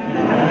 The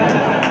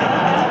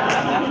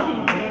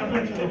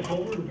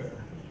polar bear.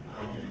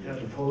 Yeah,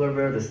 the polar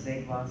bear, the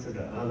snake monster,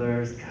 the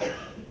others. God.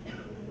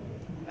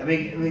 I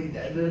mean,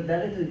 that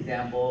is an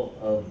example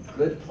of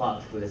good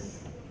plot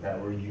twists that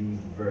were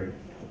used very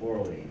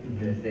poorly.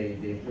 Because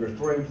they were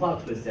throwing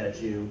plot twists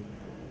at you,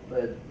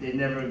 but they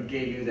never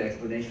gave you the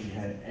explanation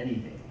behind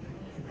anything.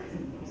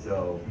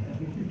 So,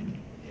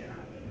 yeah,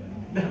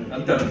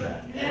 I'm done with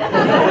that.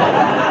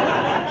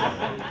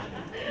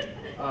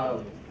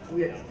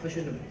 We had to push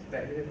in the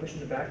back. Did we push in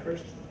the back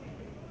first?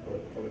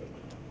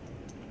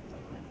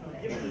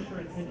 Given the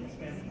short attention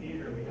span of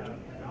theater we have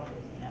for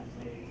novels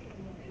these days,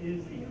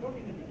 is the hook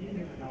in the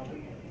beginning of the novel a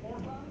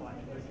form of plot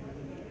twist,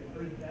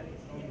 or is that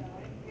its own thing?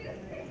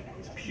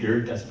 It's pure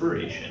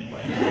desperation.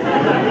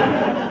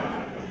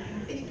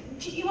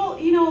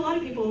 You know, a lot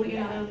of people, you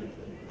know,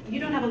 you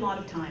don't have a lot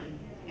of time,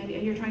 and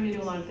you're trying to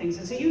do a lot of things,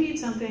 and so you need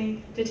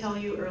something to tell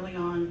you early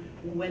on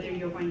whether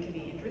you're going to be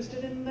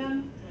interested in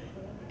them,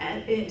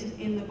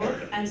 in the book.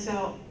 And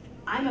so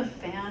I'm a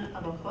fan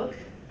of a hook,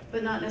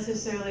 but not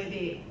necessarily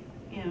the,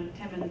 you know,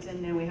 10 minutes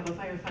in there we have a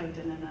firefight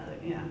and another,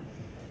 you know,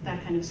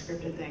 that kind of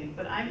scripted thing.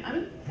 But I'm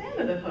a fan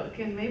of the hook,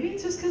 and maybe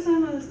it's just because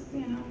I'm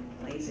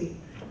lazy.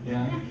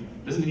 Yeah,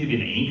 doesn't need to be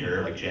an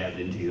anchor like jabbed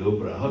into you,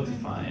 but a hook's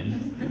fine.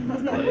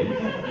 Like,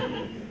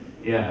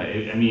 yeah,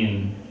 I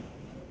mean,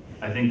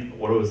 I think,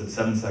 what was it,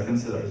 7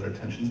 seconds is our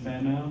attention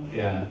span now?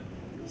 Yeah,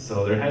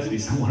 so there has to be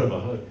somewhat of a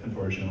hook,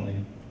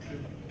 unfortunately.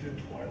 Did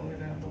Twilight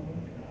have a hook?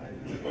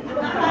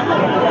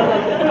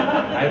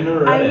 I've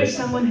never read it. I wish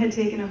someone had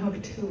taken a hook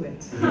to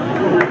it.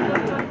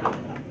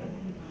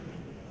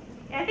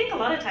 I think a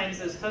lot of times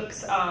those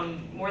hooks,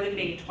 more than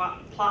being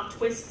plot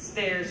twists,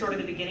 they're sort of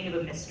the beginning of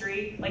a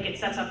mystery. Like it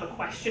sets up a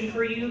question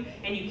for you,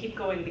 and you keep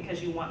going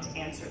because you want to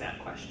answer that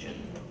question.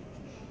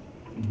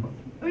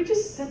 Or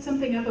just set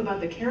something up about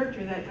the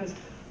character that goes,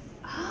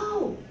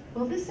 oh,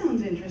 well, this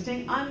sounds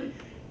interesting.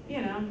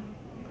 You know,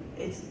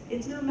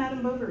 it's no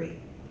Madame Bovary.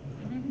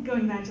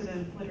 Going back to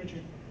the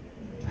literature.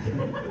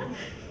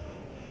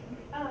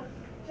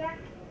 Jack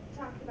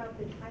talked about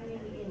the timing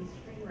in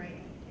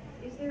screenwriting.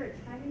 Is there a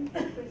timing for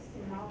twists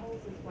in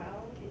novels as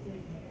well? Is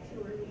it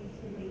too early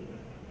to make,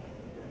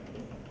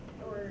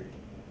 or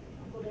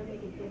will there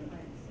make a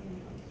difference in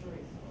the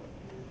stories?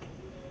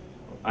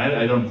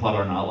 I don't plot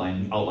an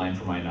outline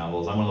for my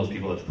novels. I'm one of those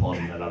people that's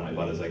pulling that out of my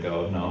butt as I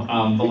go. No,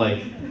 but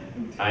like,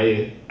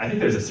 I think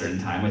there's a certain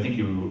time. I think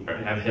you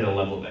have hit a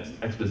level of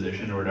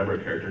exposition or whatever,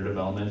 character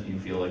development. You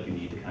feel like you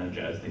need to kind of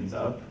jazz things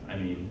up. I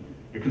mean,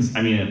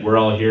 we're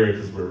all here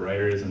because we're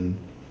writers and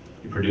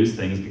we produce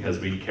things because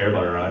we care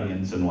about our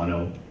audience and want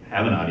to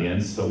have an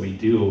audience. So we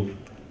do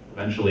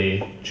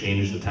eventually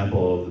change the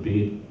tempo of the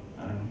beat.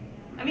 I don't know.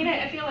 I mean,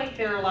 I feel like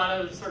there are a lot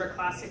of sort of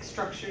classic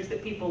structures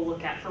that people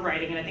look at for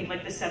writing, and I think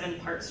like the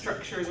 7-part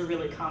structure is a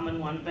really common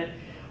one, but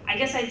I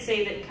guess I'd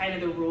say that kind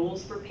of the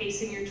rules for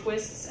pacing your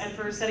twists and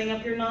for setting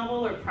up your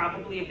novel are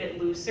probably a bit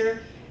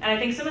looser. And I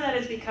think some of that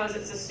is because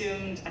it's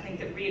assumed, I think,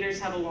 that readers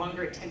have a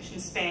longer attention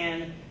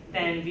span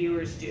than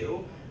viewers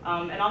do.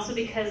 And also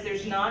because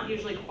there's not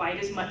usually quite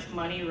as much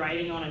money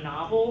writing on a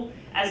novel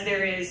as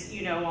there is,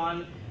 you know,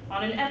 on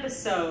an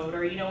episode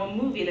or, you know, a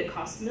movie that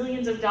costs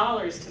millions of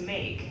dollars to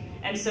make.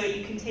 And so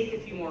you can take a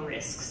few more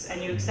risks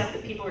and you accept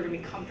that people are going to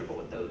be comfortable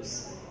with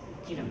those,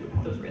 you know,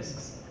 those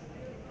risks.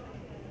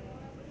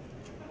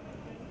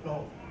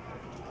 No,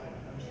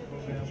 I'm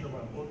supposed to answer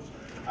about books.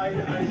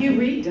 You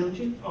read, don't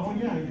you? Oh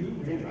yeah, I do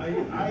read.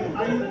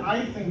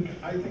 I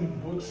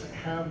think books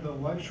have the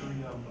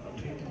luxury of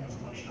taking as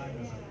much time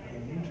as they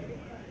need to.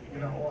 You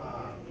know,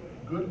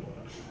 good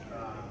books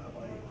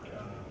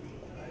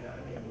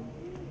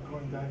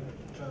going back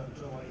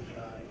to like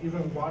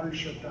even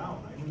Watership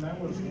Down. I mean that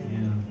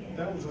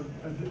was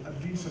a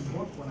decent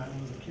book when I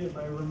was a kid.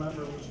 I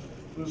remember it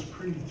was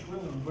pretty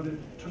thrilling, but it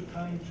took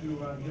time to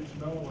get to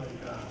know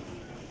like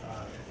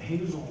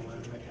Hazel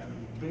and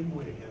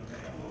Bigwig and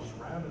those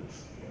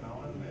rabbits, you know,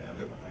 and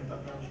I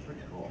thought that was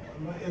pretty cool.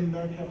 And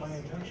that kept my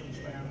attention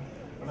span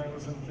when I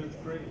was in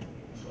 5th grade.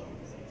 So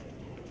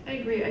I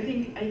agree. I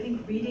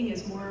think reading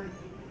is more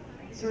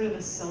sort of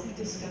a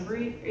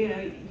self-discovery. You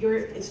know,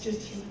 it's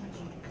just you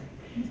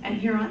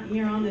and you're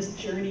on this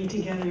journey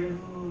together.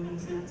 Oh,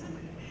 isn't that so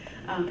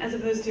good? As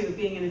opposed to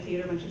being in a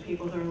theater, a bunch of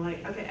people who are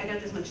like, okay, I got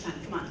this much time.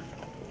 Come on.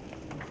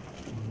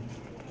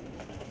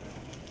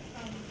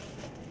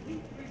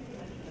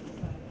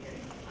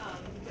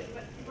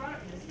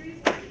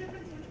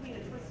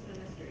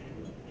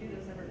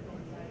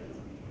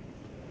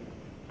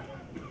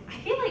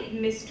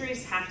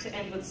 Mysteries have to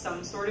end with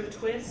some sort of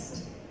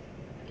twist,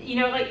 you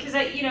know, like because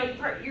you know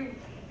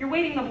you're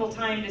waiting the whole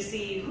time to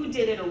see who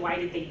did it or why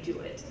did they do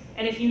it,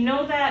 and if you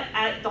know that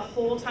at the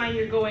whole time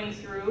you're going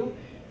through,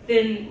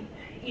 then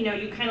you know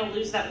you kind of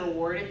lose that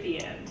reward at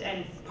the end.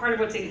 And part of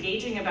what's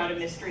engaging about a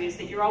mystery is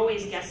that you're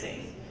always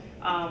guessing,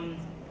 and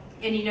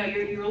you know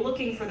you're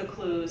looking for the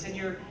clues, and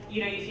you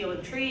feel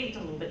intrigued, a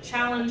little bit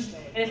challenged,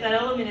 and if that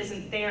element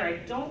isn't there, I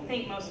don't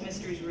think most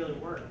mysteries really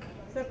work.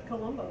 Except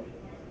Columbo.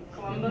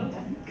 Columbo?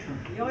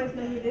 You always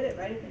know who did it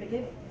right at the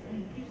beginning.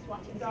 You just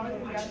watch it.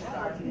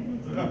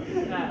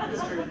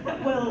 That's true.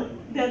 Well,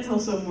 that's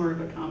also more of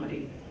a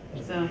comedy.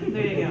 So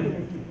there you go.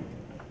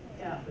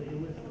 Yeah, but it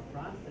was the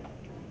process.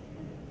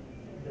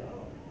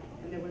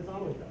 And there was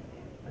always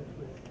a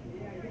twist.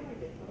 Yeah, you're gonna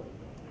get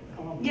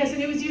told. Yes,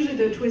 and it was usually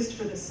the twist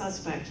for the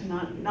suspect,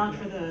 not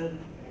for the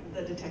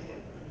detective.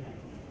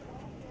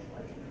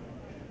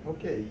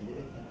 Okay.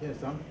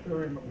 Yes, I'm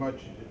very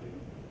much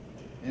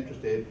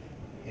interested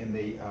in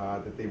the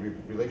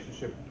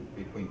relationship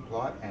between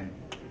plot and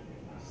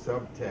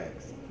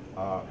subtext.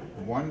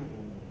 One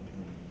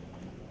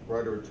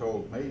writer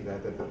told me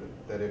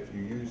that if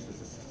you use the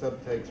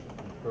subtext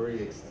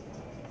very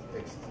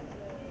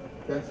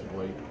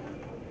extensively,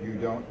 you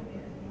don't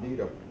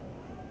need a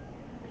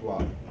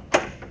plot.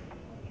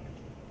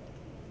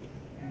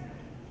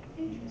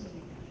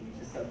 Interesting.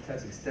 Use the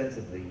subtext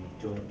extensively, you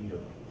don't need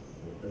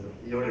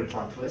a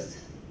plot twist?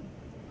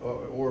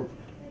 Or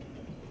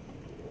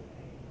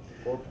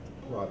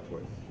plot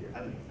twist.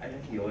 Yeah. I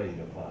think you always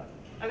need a plot.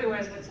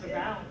 Otherwise, what's it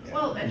about?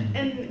 Well, and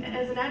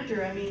as an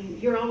actor, I mean,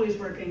 you're always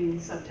working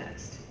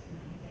subtext.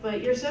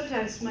 But your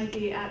subtext might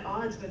be at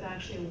odds with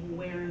actually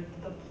where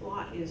the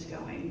plot is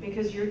going,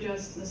 because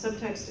the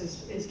subtext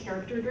is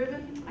character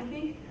driven, I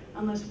think,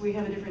 unless we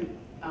have a different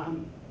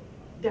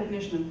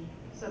definition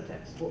of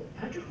subtext. Well,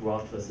 Patrick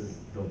Rothfuss's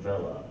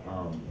novella,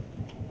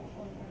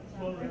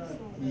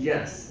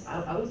 yes,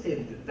 I would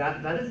say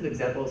that is an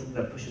example of something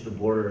that pushes the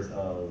borders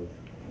of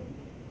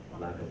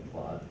lack of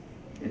plot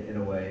in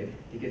a way,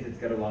 because it's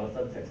got a lot of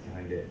subtext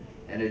behind it,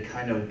 and it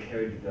kind of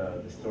carried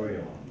the story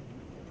along.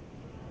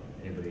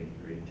 Anybody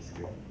agree,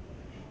 disagree?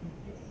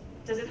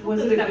 Does it help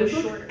that was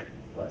shorter?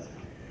 Was.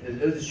 It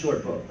was a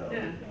short book, though.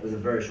 Yeah. It was a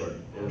very short.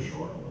 It was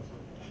short.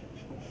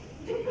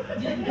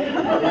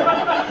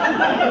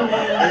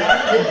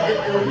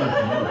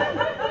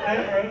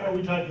 Are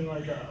we talking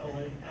like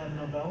a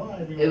novella?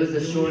 I mean, it was the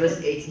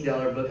shortest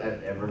 $18 book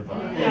I've ever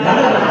bought.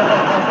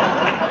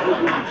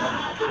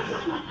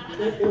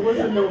 It was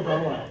a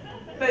novella.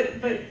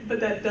 But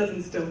that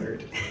doesn't still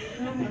hurt.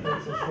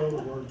 That's a sort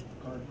of word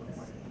card for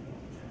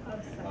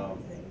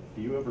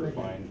do you ever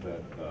find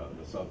that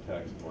the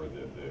subtext or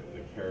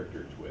the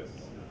character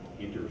twists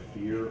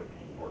interfere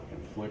or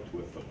conflict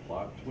with the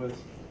plot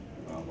twist?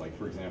 Like,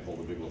 for example,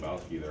 The Big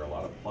Lebowski, there are a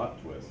lot of plot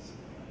twists,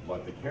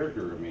 but the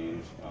character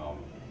remains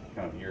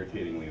kind of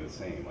irritatingly the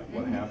same. Like,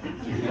 what happens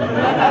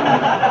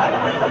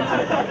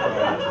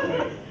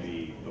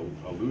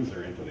a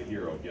loser into the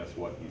hero? Guess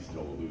what? He's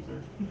still a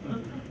loser.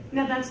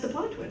 Now that's the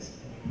plot twist.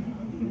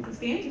 It's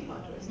the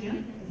anti-plot twist,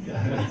 yeah?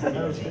 He's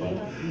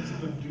a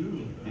good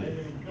dude. I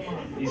mean, come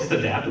on. He's just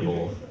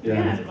adaptable.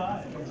 Yeah.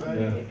 Exactly.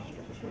 Yeah.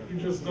 He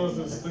just does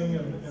his thing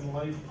and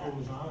life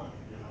goes on.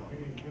 You know, he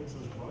gets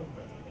his bug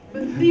back.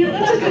 But you know,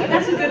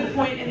 that's a good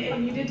point,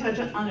 and you did touch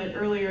on it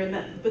earlier,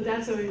 but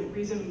that's a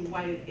reason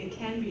why it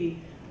can be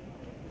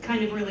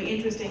kind of really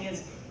interesting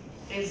is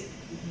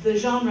the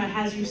genre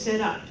has you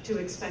set up to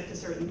expect a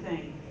certain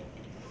thing,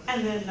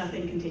 and then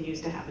nothing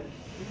continues to happen,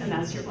 and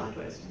that's your plot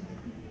twist.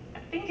 I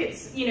think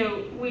it's, you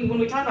know, when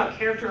we talk about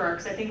character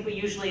arcs, I think we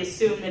usually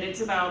assume that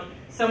it's about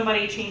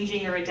somebody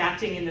changing or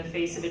adapting in the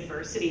face of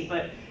adversity,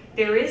 but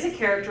there is a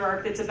character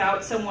arc that's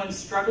about someone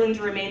struggling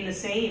to remain the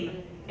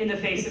same in the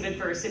face of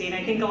adversity. And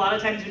I think a lot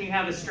of times when you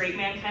have a straight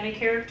man kind of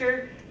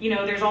character, you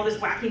know, there's all this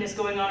wackiness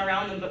going on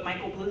around them, but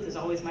Michael Bluth is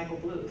always Michael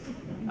Bluth.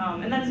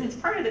 And it's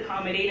part of the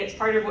comedy, and it's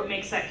part of what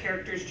makes that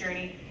character's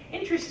journey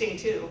interesting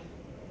too.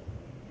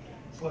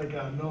 It's like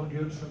Mel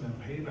Gibson in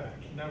Payback.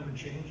 He never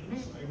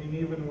changes. I mean,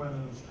 even when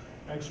his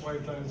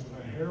ex-wife dies of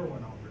a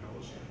heroin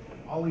overdose,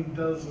 all he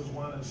does is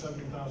want his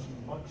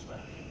 $70,000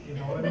 back. You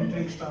know, and he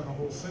takes down the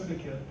whole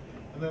syndicate,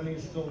 and then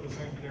he's still the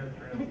same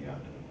character at the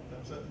end.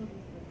 That's it.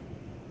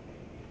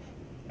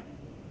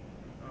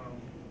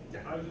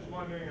 I was just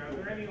wondering, are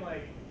there any,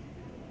 like,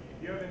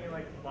 do you have any,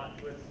 like, plot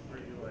twists where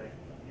you, like,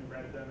 you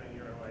read them and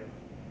you're like,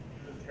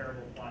 this is a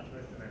terrible plot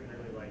twist and I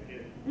really like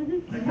it?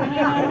 Like,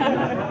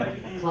 or like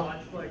you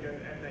watched, like, an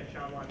M. Night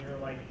Shyamalan and you're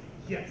like,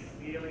 yes,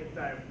 the aliens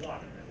die of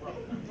water. I love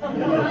it.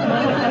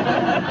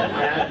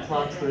 Bad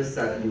plot twists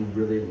that you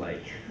really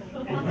like.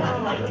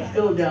 Let's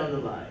go down the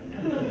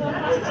line.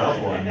 That's a tough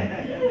one.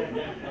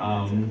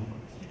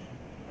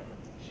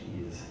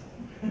 Jeez.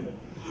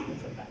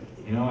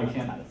 You know, I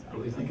can't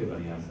really think of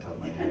any off the top of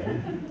my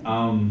head.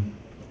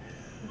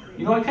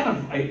 You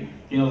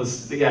know, the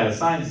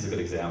science is a good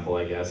example,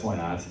 I guess. Why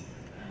not?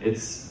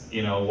 It's,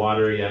 you know,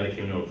 water. Yeah, they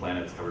came to a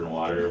planet that's covered in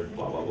water.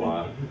 Blah blah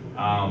blah.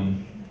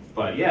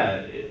 But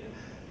yeah,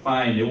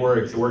 fine. It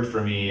worked. It worked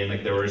for me. And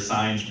like there were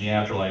signs from the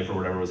afterlife or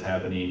whatever was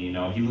happening. You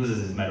know, he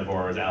loses his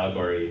metaphor, his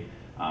allegory,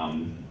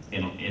 in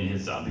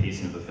his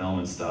pacing of the film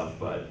and stuff.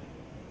 But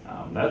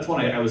that's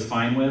one I was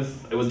fine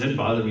with. It didn't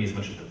bother me as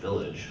much as The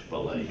Village,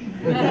 but like.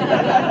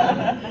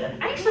 I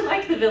actually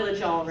like The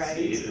Village all right.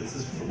 See, this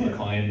is from the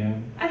client,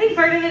 man. I think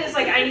part of it is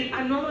like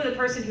I'm normally the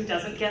person who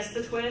doesn't guess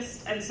the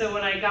twist, and so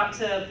when I got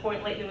to a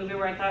point late in the movie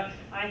where I thought,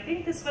 I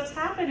think this what's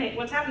happening,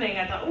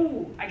 I thought,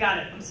 ooh, I got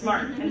it, I'm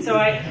smart. And so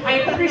I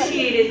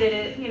appreciated that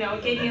it, you know,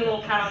 it gave me a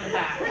little pat on the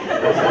back.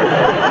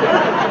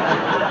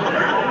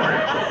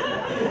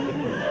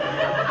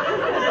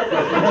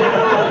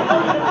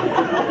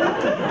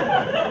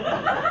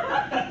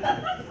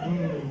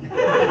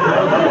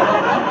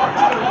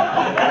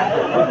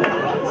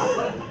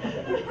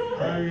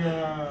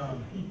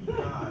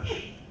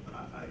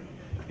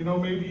 You know,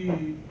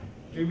 maybe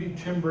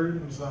Tim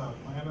Burton's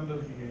Planet of the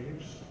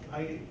Apes.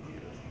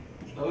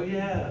 Oh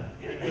yeah.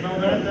 You know,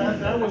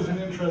 that was an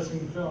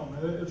interesting film.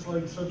 It's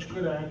like such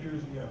good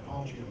actors. You got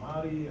Paul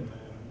Giamatti and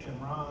Tim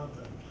Roth,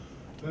 and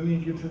then you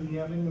get to the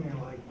ending and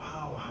you're like,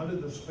 wow, how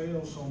did this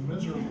fail so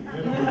miserably?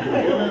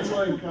 And it's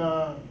like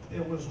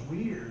it was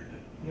weird.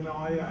 You know,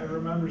 I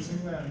remember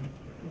seeing that in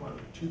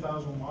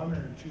 2001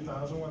 or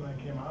 2000 when that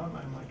came out, and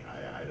I'm like,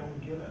 I don't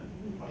get it.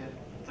 But,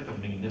 it's like a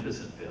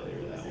magnificent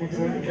failure, that one.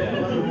 Exactly.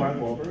 Yeah. Mark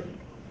Wahlberg?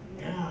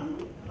 Yeah.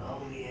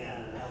 Oh,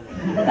 yeah.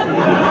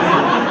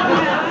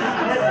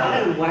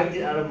 I wiped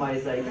it out of my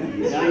psyche.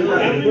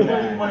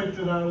 Everybody wiped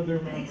it out of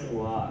their memory. Thanks a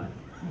lot.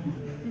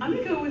 I'm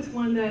going to go with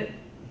one that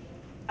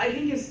I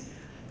think is,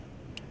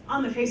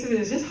 on the face of it,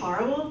 is just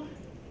horrible.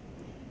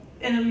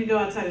 And I'm going to go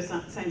outside of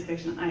science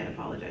fiction. I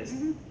apologize.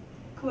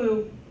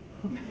 Clue.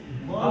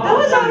 Wow.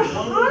 Those are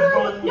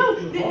horrible. No,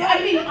 I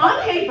mean,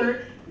 on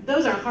paper,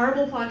 those are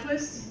horrible plot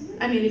twists.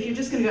 I mean, if you're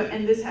just going to go,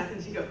 and this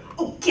happens, you go,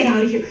 oh, get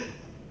out of here.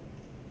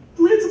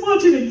 Let's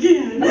watch it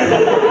again. They're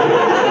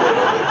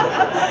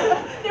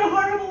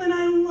horrible, and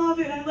I love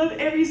it. I love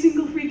every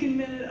single freaking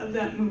minute of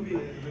that movie.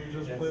 They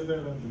just play that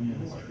at the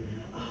music.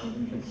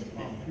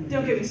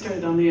 Don't get me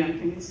started on the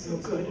acting. It's so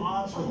good.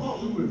 Awesome.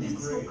 Clue is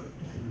It's so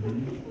great.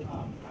 good.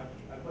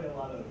 I play a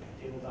lot of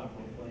tabletop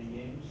role-playing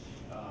games,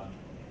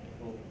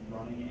 both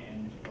running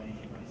and playing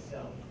it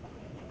myself.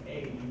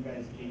 A, do you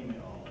guys game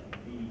at all? And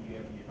B, do you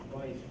have any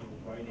advice for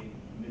writing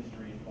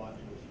mystery and plot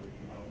twists where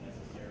you don't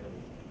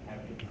necessarily have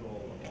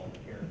control of all the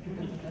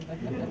characters?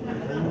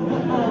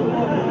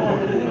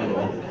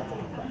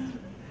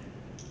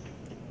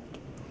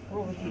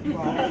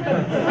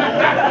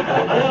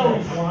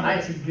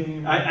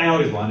 I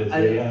always wanted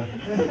to, yeah.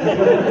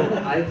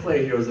 I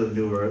play Heroes of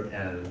New Earth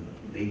and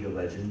League of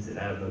Legends, and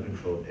I have no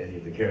control of any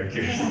of the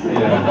characters.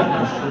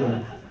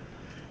 Yeah.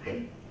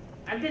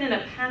 I've been in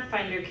a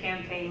Pathfinder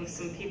campaign with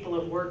some people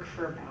at work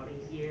for about a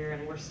year,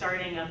 and we're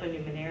starting up a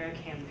Numenera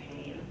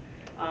campaign.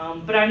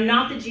 But I'm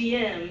not the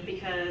GM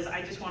because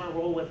I just want to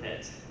roll with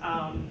it.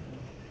 Yeah,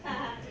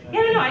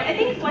 no, I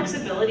think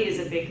flexibility is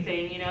a big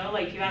thing, you know,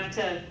 like you have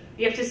to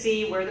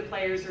see where the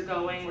players are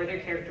going, where their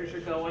characters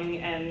are going,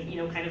 and, you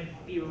know, kind of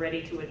be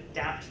ready to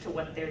adapt to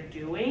what they're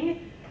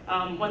doing.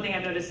 One thing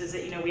I've noticed is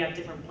that, you know, we have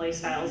different play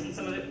styles, and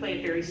some of it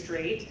played very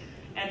straight.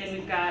 And then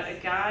we've got a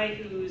guy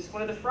who's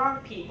one of the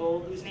frog people,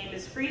 whose name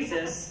is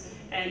Freezus,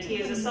 and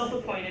he is a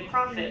self-appointed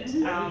prophet,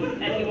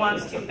 and he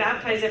wants to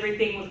baptize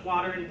everything with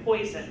water and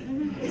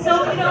poison.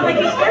 So, like,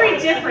 it's very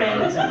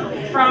different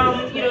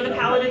from, the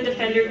paladin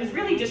defender who's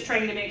really just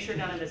trying to make sure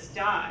none of us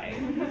die.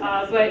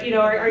 But,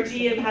 our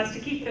GM has to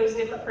keep those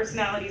different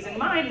personalities in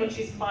mind when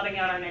she's plotting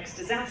out our next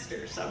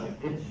disaster, so.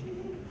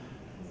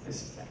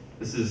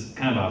 This is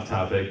kind of off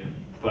topic,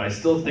 but I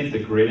still think the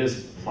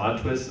greatest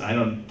plot twist, I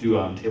don't do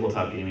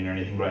tabletop gaming or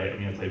anything, but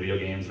I play video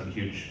games. I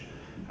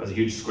was a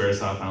huge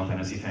Squaresoft Final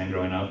Fantasy fan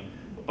growing up.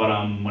 But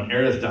when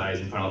Aerith dies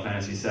in Final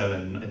Fantasy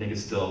VII, I think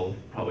it's still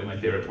probably my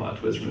favorite plot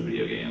twist from a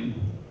video game.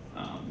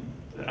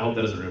 I hope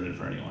that doesn't ruin it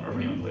for anyone, or if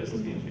anyone plays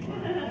those games anymore.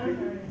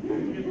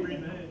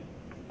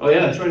 Oh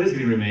yeah, that's right, it is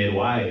getting remade.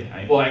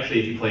 Why? Well, actually,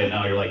 if you play it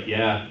now, you're like,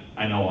 yeah,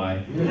 I know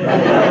why.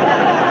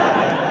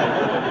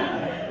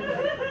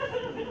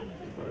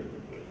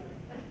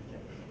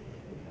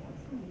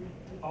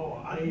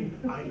 Oh, I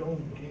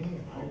don't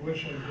game. I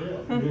wish I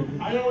did.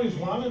 I always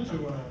wanted to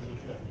when I was a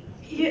kid.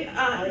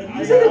 Yeah,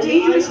 these are the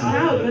dangerous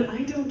crowd, but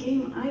I don't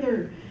game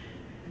either.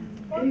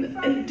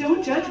 And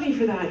don't judge me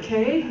for that,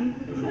 okay?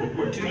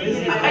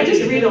 I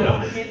just read a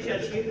lot. I can't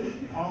judge you.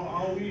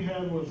 All we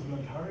had was an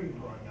Atari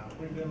growing up.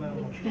 We didn't have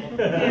much fun.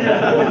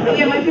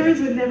 Yeah, my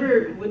parents would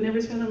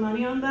never spend the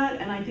money on that,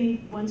 and I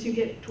think once you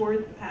get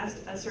past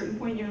a certain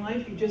point in your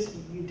life, you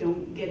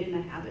don't get in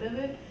the habit of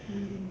it.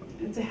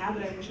 It's a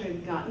habit I wish I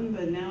had gotten,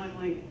 but now I'm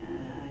like,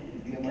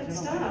 good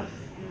stuff.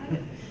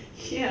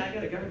 Yeah, I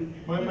got a garden.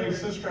 My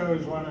sister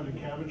always wanted a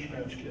Cabbage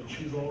Patch Kid.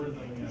 She's older than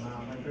me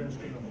now. My parents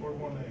couldn't afford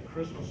one at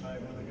Christmas time,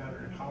 and they got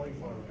her a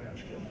cauliflower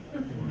patch kid.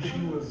 She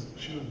was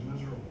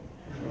miserable.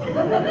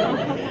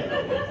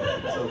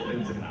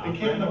 They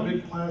came in a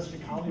big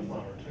plastic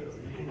cauliflower too.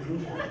 You can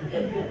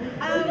Google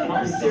it.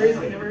 I've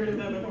seriously never heard of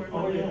that before.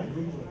 Oh yeah,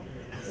 Google it.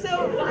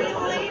 So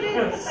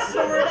related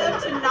sort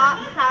of to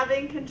not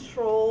having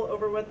control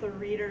over what the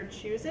reader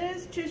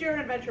chooses, choose your own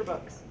adventure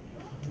books.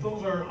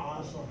 Those are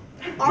awesome.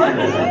 Are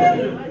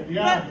they?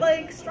 Yeah. But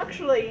like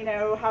structurally,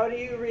 how do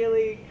you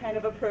really kind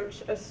of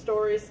approach a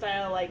story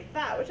style like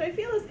that, which I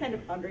feel is kind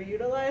of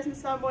underutilized in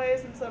some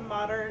ways in some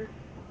modern,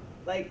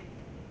 like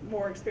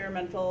more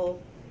experimental,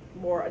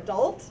 more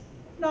adult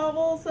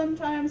novels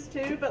sometimes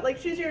too, but like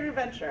choose your own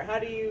adventure. How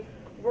do you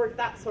work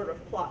that sort of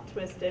plot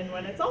twist in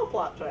when it's all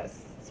plot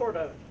twists, sort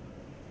of?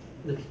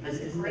 Isn't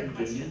that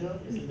gaming though?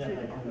 Isn't that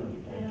like kind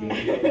of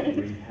gaming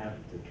where you have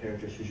the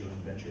characters choose your own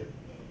adventure?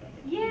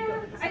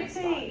 Yeah, I'd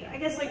say, I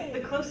guess like the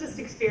closest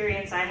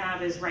experience I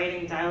have is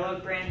writing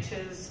dialogue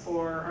branches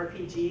for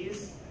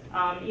RPGs.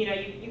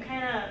 You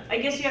kind of, I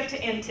guess you have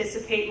to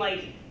anticipate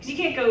because you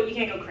can't go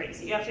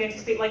crazy. You have to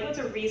anticipate what's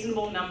a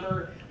reasonable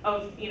number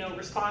of,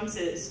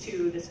 responses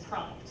to this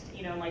prompt.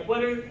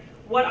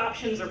 What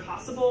options are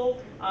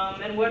possible,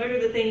 and what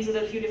are the things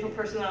that a few different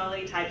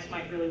personality types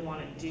might really want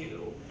to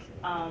do.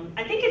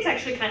 I think it's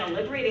actually kind of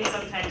liberating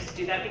sometimes to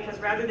do that because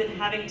rather than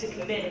having to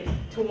commit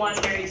to one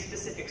very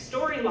specific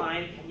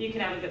storyline, you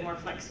can have a bit more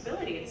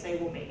flexibility and say,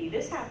 well, maybe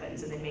this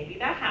happens and then maybe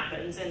that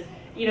happens. And,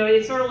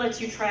 it sort of lets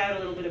you try out a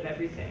little bit of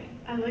everything.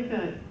 I like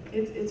that.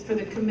 It's for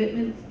the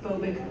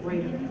commitment-phobic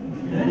writer.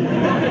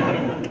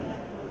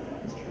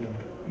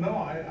 No,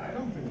 I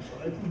don't think so.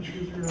 I think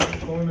choose your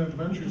own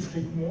adventures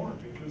take more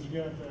because you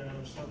have to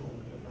have several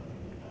different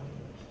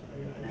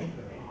elements. I think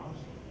they're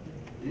awesome.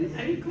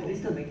 Do they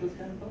still make those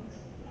kind of books?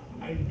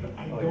 I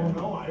don't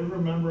know. I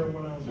remember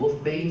when I was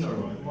Wolfbane or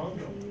I loved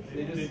them.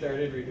 They just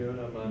started redoing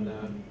them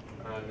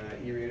on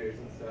e-readers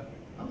and stuff.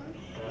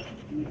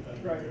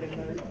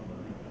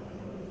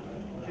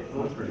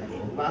 That's pretty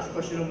cool. Last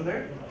question over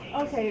there.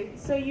 Okay,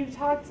 so you've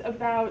talked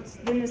about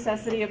the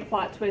necessity of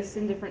plot twists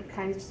in different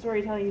kinds of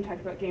storytelling. You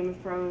talked about Game of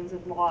Thrones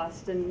and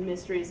Lost and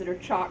mysteries that are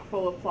chock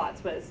full of plot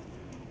twists.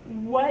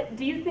 What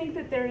do you think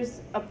that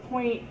there's a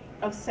point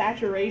of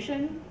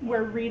saturation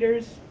where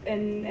readers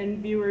and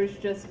viewers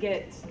just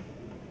get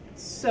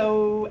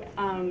so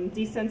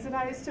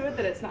desensitized to it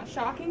that it's not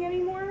shocking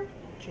anymore?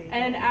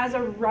 And as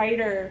a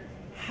writer,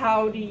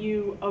 how do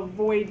you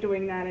avoid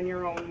doing that in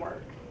your own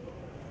work?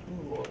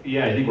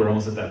 Yeah, I think we're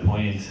almost at that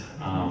point.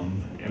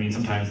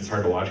 Sometimes it's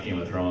hard to watch Game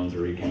of Thrones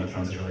or read Game of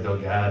Thrones and you're like, oh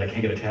God, I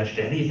can't get attached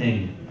to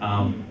anything.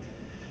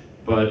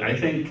 But I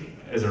think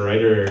as a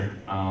writer,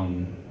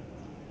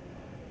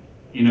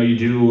 you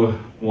do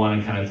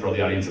want to kind of throw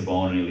the audience a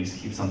bone and at least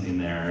keep something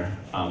there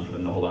for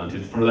them to hold on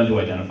to, for them to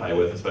identify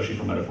with, especially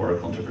for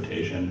metaphorical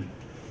interpretation.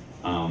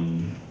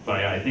 But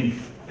yeah, I think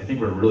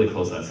we're really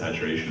close to that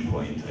saturation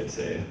point, I'd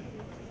say.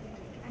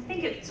 I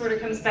think it sort of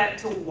comes back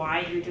to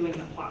why you're doing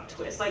the plot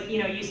twist.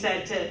 You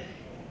said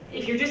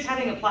if you're just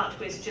having a plot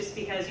twist just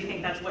because you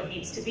think that's what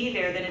needs to be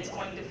there, then it's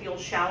going to feel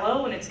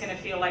shallow and it's going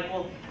to feel like,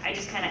 well, I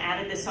just kind of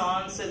added this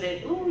on so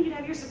that, ooh, you'd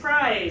have your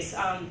surprise.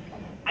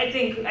 I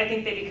think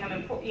they become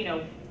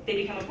important. They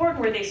become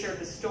important where they serve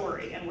the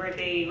story and where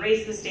they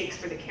raise the stakes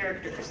for the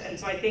characters. And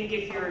so I think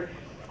if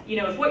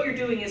what you're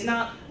doing is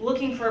not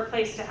looking for a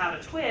place to have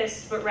a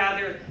twist, but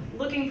rather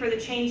looking for the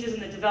changes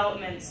and the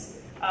developments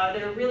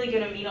that are really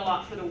going to mean a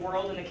lot for the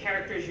world and the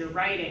characters you're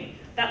writing,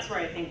 that's where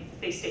I think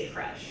they stay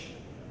fresh.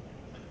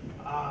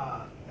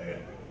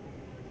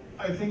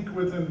 I think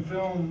within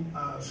film,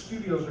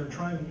 studios are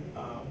trying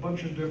a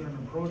bunch of different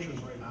approaches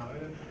right now.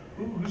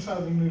 Who saw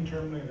the new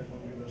Terminator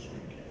movie this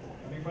week?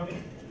 Anybody?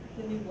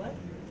 The new what?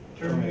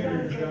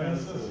 Terminator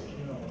Genesis.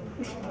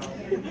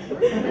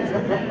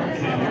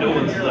 No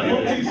one's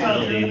Who saw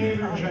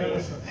Terminator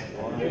Genesis?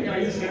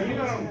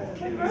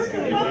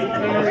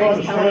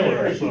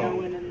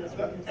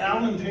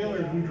 Alan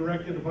Taylor, who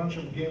directed a bunch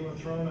of Game of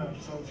Thrones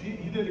episodes,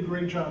 he did a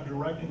great job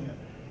directing it.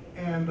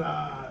 And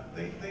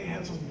they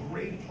had some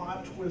great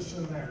plot twists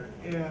in there.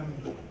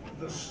 And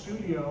the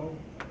studio,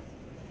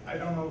 I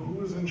don't know who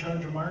was in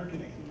charge of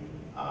marketing,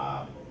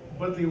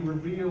 but they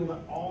revealed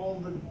all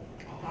the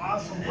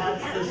awesome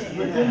plot twists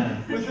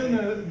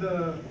within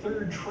the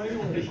third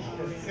trailer.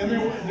 And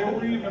there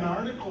were even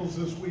articles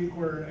this week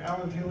where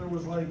Alan Taylor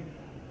was like,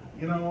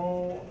 you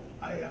know,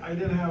 I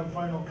didn't have a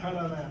final cut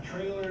on that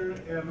trailer,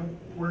 and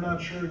we're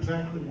not sure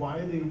exactly why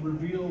they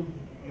revealed,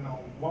 you know,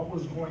 what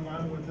was going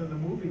on within the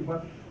movie,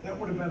 but that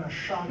would have been a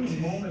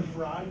shocking moment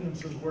for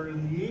audiences, where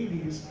in the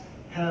 80s,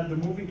 had the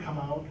movie come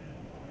out,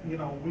 you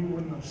know, we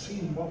wouldn't have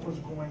seen what was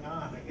going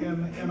on.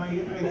 And I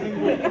think,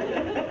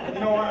 you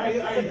know,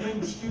 I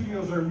think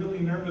studios are really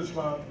nervous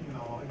about, you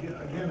know,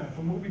 again, if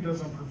a movie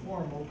doesn't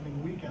perform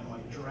opening weekend,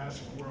 like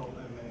Jurassic World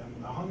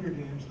and The Hunger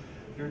Games,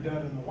 they're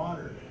dead in the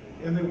water.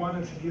 And they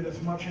wanted to get as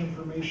much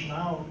information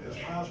out as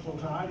possible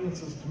to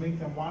audiences to make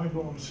them want to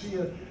go and see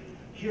it.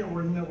 Here,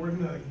 we're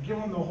gonna give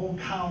them the whole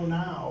cow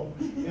now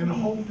and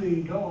hope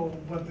they go,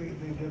 but they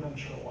didn't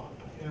show up.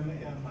 And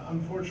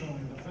unfortunately,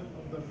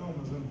 the film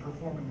isn't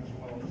performing as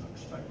well as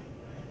expected.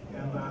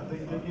 And they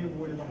gave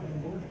away the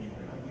whole movie.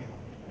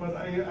 But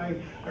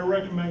I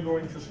recommend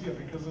going to see it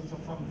because it's a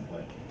fun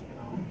flick. You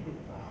know?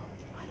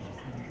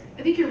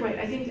 I think you're right.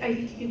 I think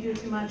you can do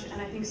too much,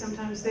 and I think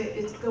sometimes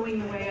it's going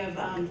the way of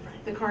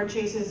the car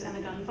chases and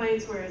the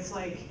gunfights, where it's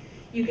like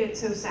you get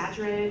so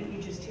saturated, you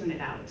just tune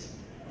it out,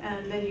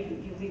 and then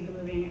you leave the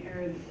movie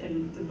or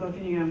in the book,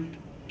 and you go,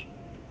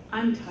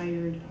 I'm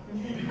tired.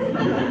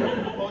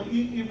 Well,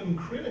 even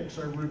critics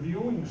are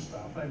reviewing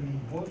stuff. I mean,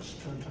 books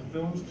to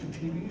films to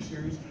TV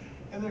series,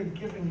 and they're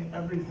giving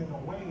everything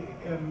away.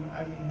 And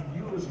I mean,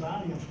 you as an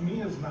audience,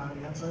 me as an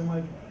audience, I'm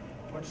like,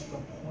 what's the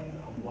point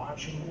of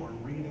watching or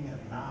reading it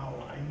now?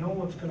 I know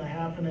what's going to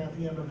happen at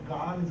the end of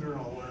Gone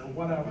Girl or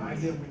whatever. I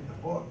didn't read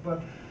the book,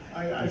 but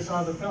I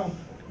saw the film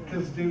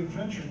because David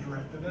Fincher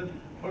directed it.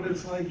 But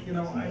it's like, you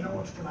know, I know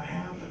what's going to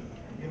happen.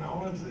 You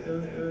know,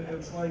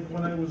 it's like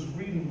when I was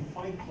reading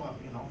Fight Club,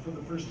 you know, for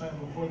the first time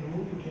before the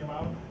movie came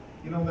out,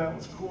 you know, that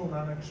was cool and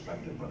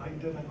unexpected, but I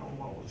didn't know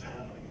what was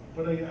happening.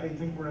 But I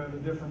think we're at a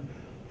different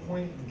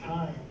point in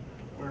time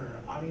where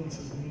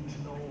audiences need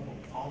to know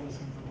all this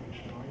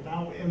information right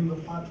now, and the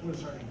plot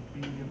twists are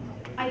being given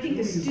away. I think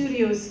the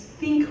studios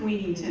think we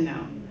need to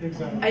know.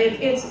 Exactly.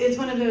 It's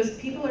one of those,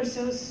 people are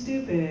so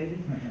stupid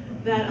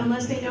that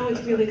unless they know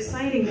it's really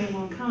exciting, they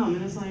won't come.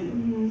 And it's like,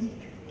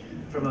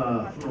 From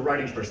a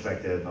writing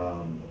perspective,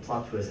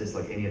 plot twist is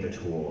like any other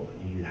tool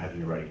you have in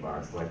your writing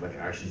box, like an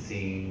action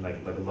scene, like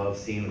a love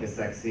scene, like a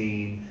sex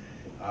scene,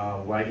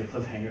 like a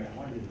cliffhanger. I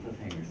want to do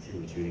cliffhangers too,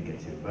 which we didn't get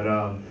to. But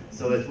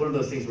so it's one of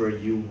those things where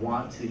you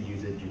want to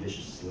use it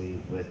judiciously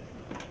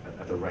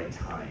at the right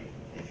time.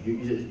 If you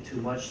use it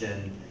too much,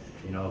 then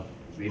you know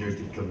readers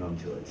do become numb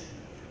to it.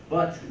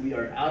 But we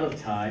are out of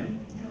time.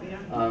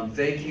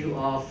 Thank you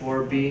all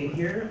for being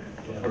here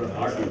for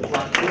our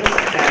plot twist.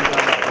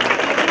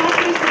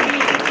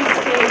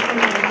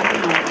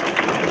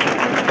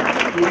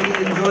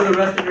 Enjoy the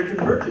rest of your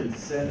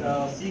convergence, and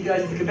I'll see you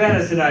guys at the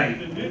cabanas tonight.